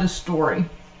and Wanda's story.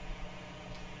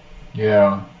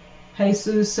 Yeah.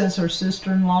 Jesus says her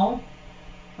sister-in-law.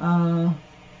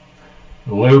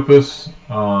 Lupus.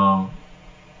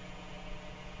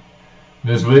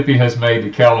 Ms. Lippy has made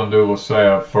the calendula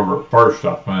salve for first,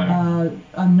 I think.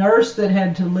 A nurse that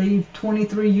had to leave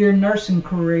 23-year nursing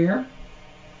career.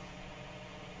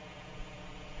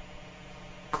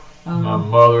 My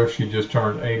mother, she just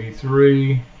turned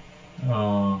 83.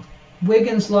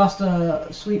 Wiggins lost a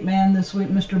sweet man this week,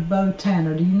 Mr. Bo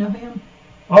Tanner. Do you know him?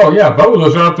 Oh, yeah, Bo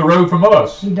lives right up the road from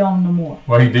us. He don't no more.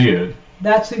 Well, he did.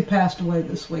 That's who passed away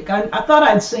this week. I thought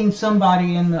I'd seen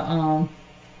somebody in the online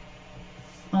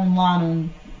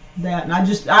on that, and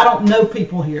I don't know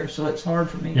people here, so it's hard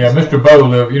for me. Yeah, Mr. Bo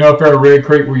lived, up there at Red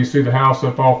Creek where you see the house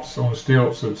up off on the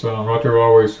stilts. It's right there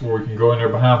always where we can go in there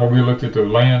behind where we looked at the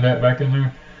land at back in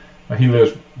there. He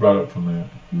lives right up from that.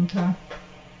 Okay.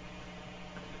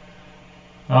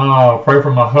 Pray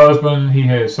for my husband. He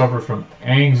has suffered from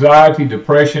anxiety,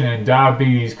 depression, and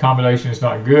diabetes. Combination is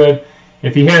not good.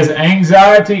 If he has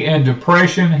anxiety and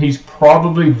depression, he's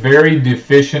probably very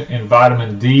deficient in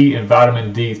vitamin D and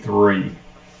vitamin D3.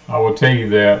 I will tell you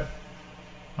that.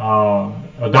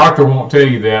 A doctor won't tell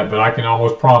you that, but I can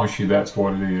almost promise you that's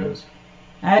what it is.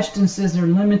 Ashton says they're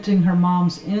limiting her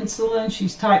mom's insulin.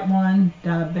 She's type 1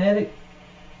 diabetic.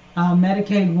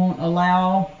 Medicaid won't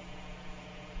allow.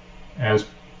 As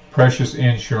precious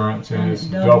insurance, and it's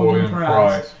doubled in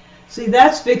price. See,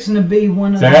 that's fixing to be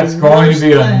one of That's the going worst to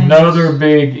be things, another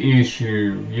big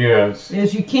issue, yes.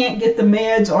 is you can't get the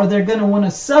meds, or they're going to want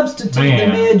to substitute the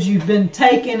meds you've been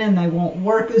taking, and they won't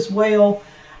work as well.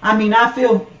 I mean, I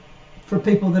feel for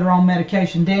people that are on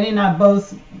medication. Danny and I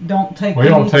both don't take anything. We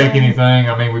don't take anything.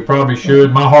 I mean, we probably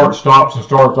should. My heart stops and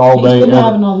starts all day. He's been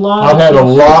having a lot I've had a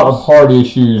lot of heart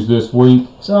issues this week.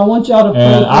 So I want y'all to pray.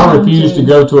 And I refuse to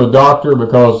go to a doctor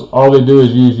because all they do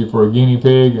is use you for a guinea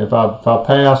pig. If I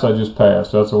pass, I just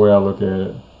pass. That's the way I look at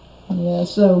it. Yeah,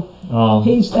 so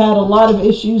he's had a lot of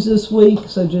issues this week,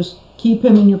 so just keep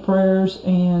him in your prayers.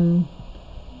 And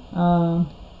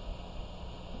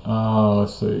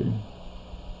let's see.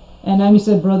 And Amy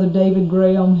said Brother David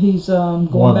Graham, he's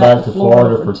going back to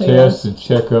Florida for tests and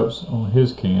checkups on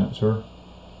his cancer.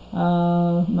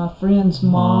 My friend's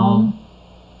mom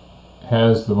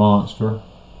has the monster.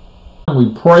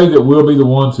 We pray that we'll be the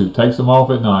ones who takes them off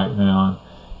at night now.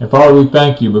 And Father, we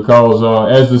thank you because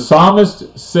as the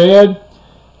psalmist said,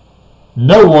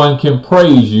 no one can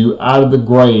praise you out of the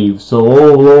grave. So,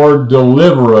 oh Lord,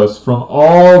 deliver us from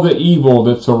all the evil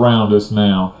that's around us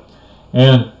now.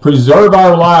 And preserve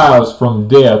our lives from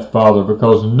death, Father,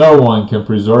 because no one can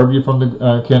preserve you from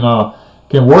the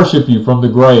can worship you from the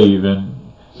grave. And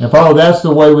Father, that's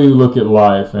the way we look at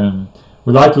life. And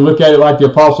we like to look at it like the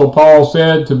Apostle Paul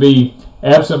said, to be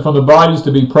absent from the bodies,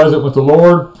 to be present with the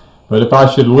Lord. But if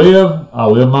I should live,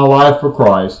 I'll live my life for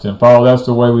Christ. And Father, that's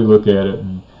the way we look at it.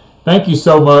 And thank you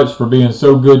so much for being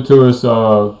so good to us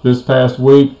this past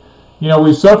week.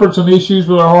 We've suffered some issues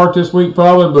with our heart this week,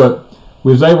 Father, but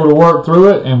we was able to work through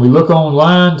it, and we look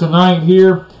online tonight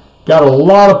here. Got a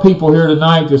lot of people here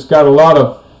tonight that's got a lot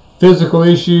of physical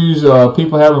issues.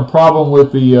 People having problem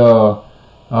with the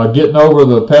getting over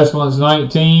the pestilence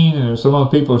 19, and some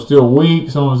of the people are still weak.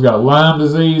 Some of them's got Lyme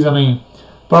disease. I mean,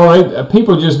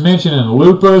 people just mentioning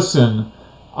lupus and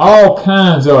all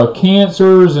kinds of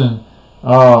cancers, and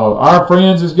our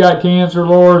friends has got cancer,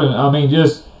 Lord, and I mean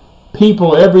just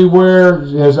people everywhere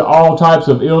has all types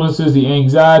of illnesses, the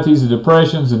anxieties, the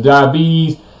depressions, the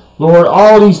diabetes. Lord,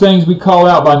 all these things we call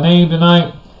out by name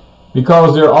tonight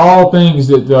because they're all things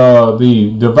that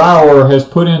the devourer has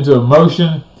put into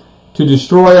motion to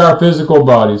destroy our physical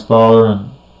bodies, Father.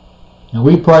 And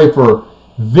we pray for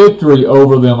victory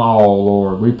over them all,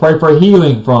 Lord. We pray for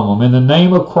healing from them. In the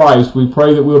name of Christ, we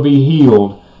pray that we'll be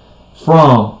healed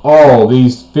from all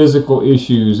these physical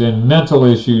issues and mental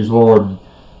issues, Lord.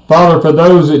 Father, for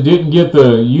those that didn't get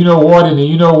the you-know-what and the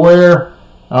you-know-where,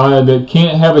 that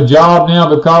can't have a job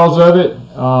now because of it,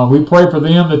 we pray for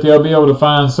them that they'll be able to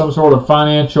find some sort of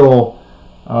financial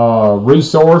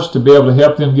resource to be able to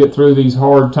help them get through these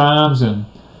hard times. And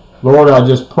Lord, I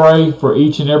just pray for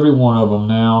each and every one of them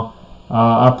now.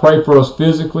 I pray for us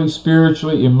physically,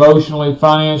 spiritually, emotionally,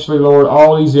 financially, Lord,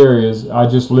 all these areas. I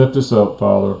just lift us up,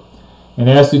 Father, and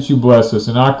ask that you bless us.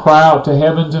 And I cry out to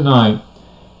heaven tonight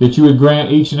that you would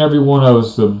grant each and every one of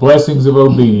us the blessings of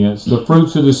obedience, the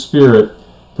fruits of the Spirit,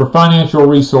 for financial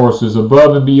resources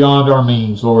above and beyond our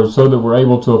means, Lord, so that we're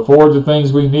able to afford the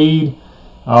things we need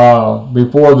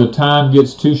before the time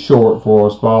gets too short for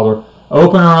us, Father.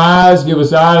 Open our eyes, give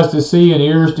us eyes to see and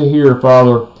ears to hear,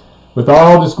 Father, with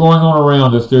all that's going on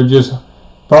around us. They're just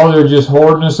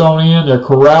hoarding us on in. They're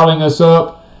corralling us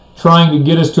up, trying to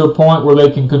get us to a point where they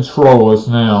can control us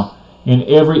now in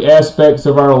every aspect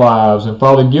of our lives. And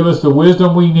Father, give us the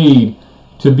wisdom we need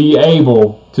to be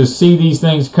able to see these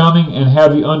things coming and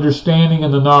have the understanding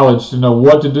and the knowledge to know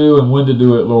what to do and when to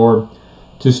do it, Lord,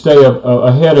 to stay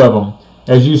ahead of them.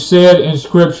 As you said in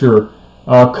Scripture,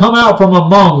 come out from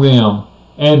among them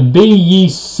and be ye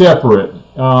separate.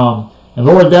 And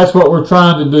Lord, that's what we're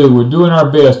trying to do. We're doing our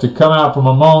best to come out from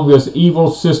among this evil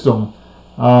system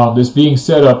that's being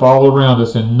set up all around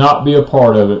us and not be a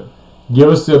part of it. Give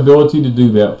us the ability to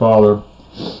do that, Father.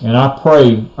 And I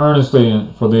pray earnestly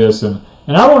for this. And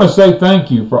I want to say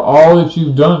thank you for all that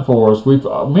you've done for us.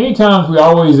 Many times we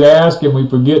always ask and we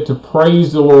forget to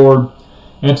praise the Lord.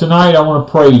 And tonight I want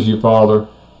to praise you, Father,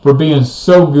 for being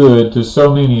so good to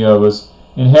so many of us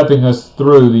and helping us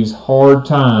through these hard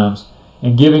times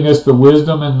and giving us the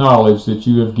wisdom and knowledge that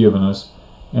you have given us.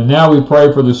 And now we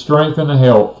pray for the strength and the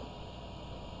help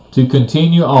to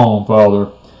continue on,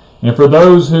 Father. And for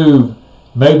those who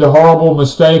made the horrible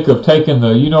mistake of taking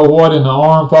the you-know-what in the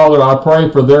arm, Father, I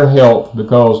pray for their health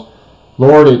because,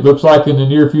 Lord, it looks like in the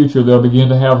near future they'll begin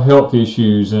to have health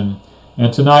issues. And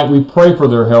tonight we pray for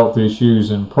their health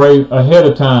issues and pray ahead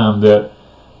of time that,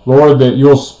 Lord, that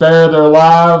you'll spare their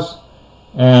lives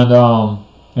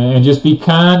and just be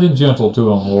kind and gentle to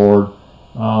them, Lord,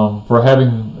 for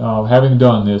having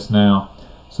done this now.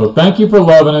 So thank you for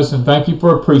loving us and thank you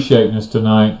for appreciating us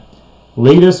tonight.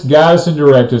 Lead us, guide us, and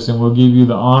direct us, and we'll give you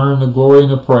the honor and the glory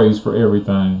and the praise for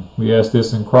everything. We ask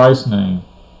this in Christ's name.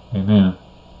 Amen.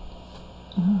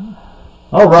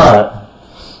 All right.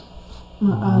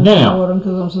 Now,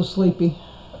 because I'm so sleepy.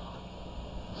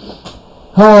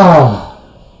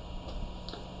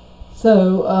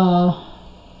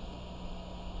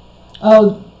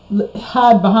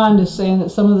 Hide behind us saying that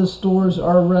some of the stores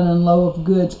are running low of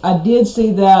goods. I did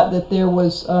see that there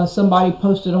was somebody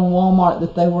posted on Walmart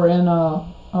that they were in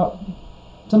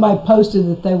somebody posted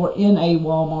that they were in a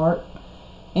Walmart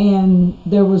and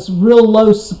there was real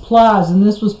low supplies, and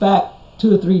this was back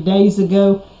 2 or 3 days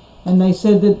ago, and they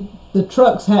said that the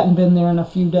trucks hadn't been there in a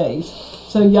few days.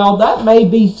 So y'all, that may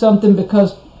be something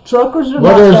because truckers are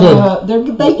they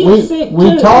get sick too.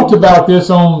 We talked about this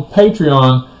on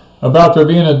Patreon about there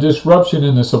being a disruption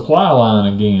in the supply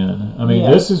line again. I mean,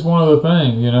 This is one of the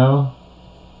things,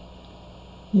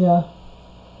 Yeah.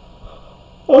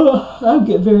 Oh, I'll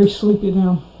get very sleepy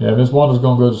now. Yeah, Miss Wanda's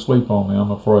going to go to sleep on me, I'm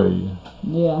afraid.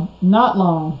 Yeah, not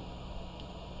long.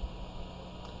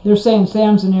 They're saying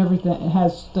Sam's and everything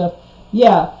has stuff.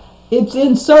 Yeah, it's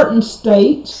in certain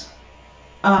states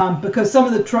because some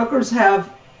of the truckers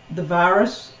have the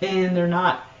virus and they're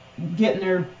not getting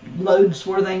their loads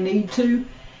where they need to.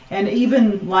 And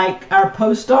even like our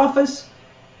post office,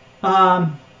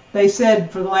 they said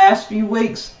for the last few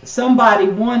weeks, somebody,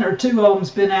 1 or 2 of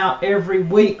them's been out every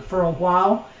week for a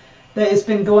while. That it's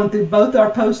been going through both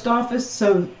our post office,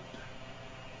 so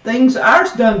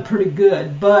ours done pretty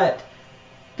good, but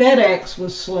FedEx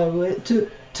was slow. It took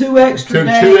 2 extra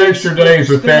days. 2 extra days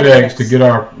with FedEx to get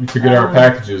our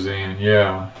packages in.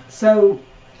 Yeah. So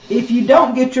if you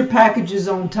don't get your packages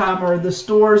on time, or the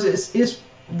stores, it's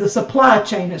the supply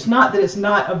chain. It's not that it's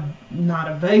not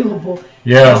available.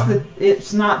 Yeah. It's that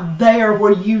it's not there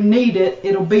where you need it.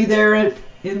 It'll be there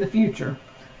in the future.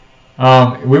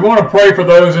 We want to pray for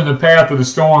those in the path of the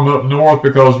storm up north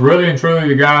because really and truly,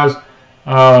 you guys,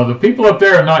 the people up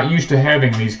there are not used to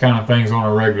having these kind of things on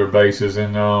a regular basis,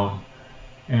 and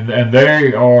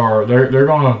they're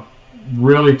going to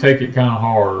really take it kind of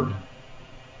hard.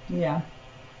 Yeah.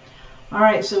 All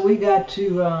right, so we got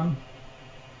to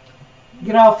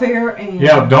get off here and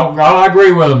I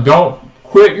agree with them. Don't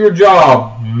quit your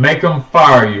job. Make them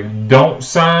fire you. Don't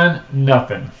sign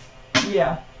nothing.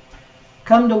 Yeah.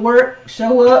 Come to work,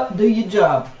 show up, do your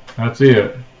job. That's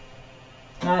it.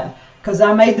 Because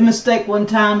I made the mistake one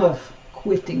time of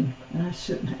quitting, and I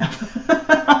shouldn't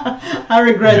have. I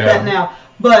regret that now.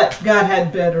 But God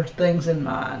had better things in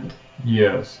mind.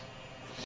 Yes.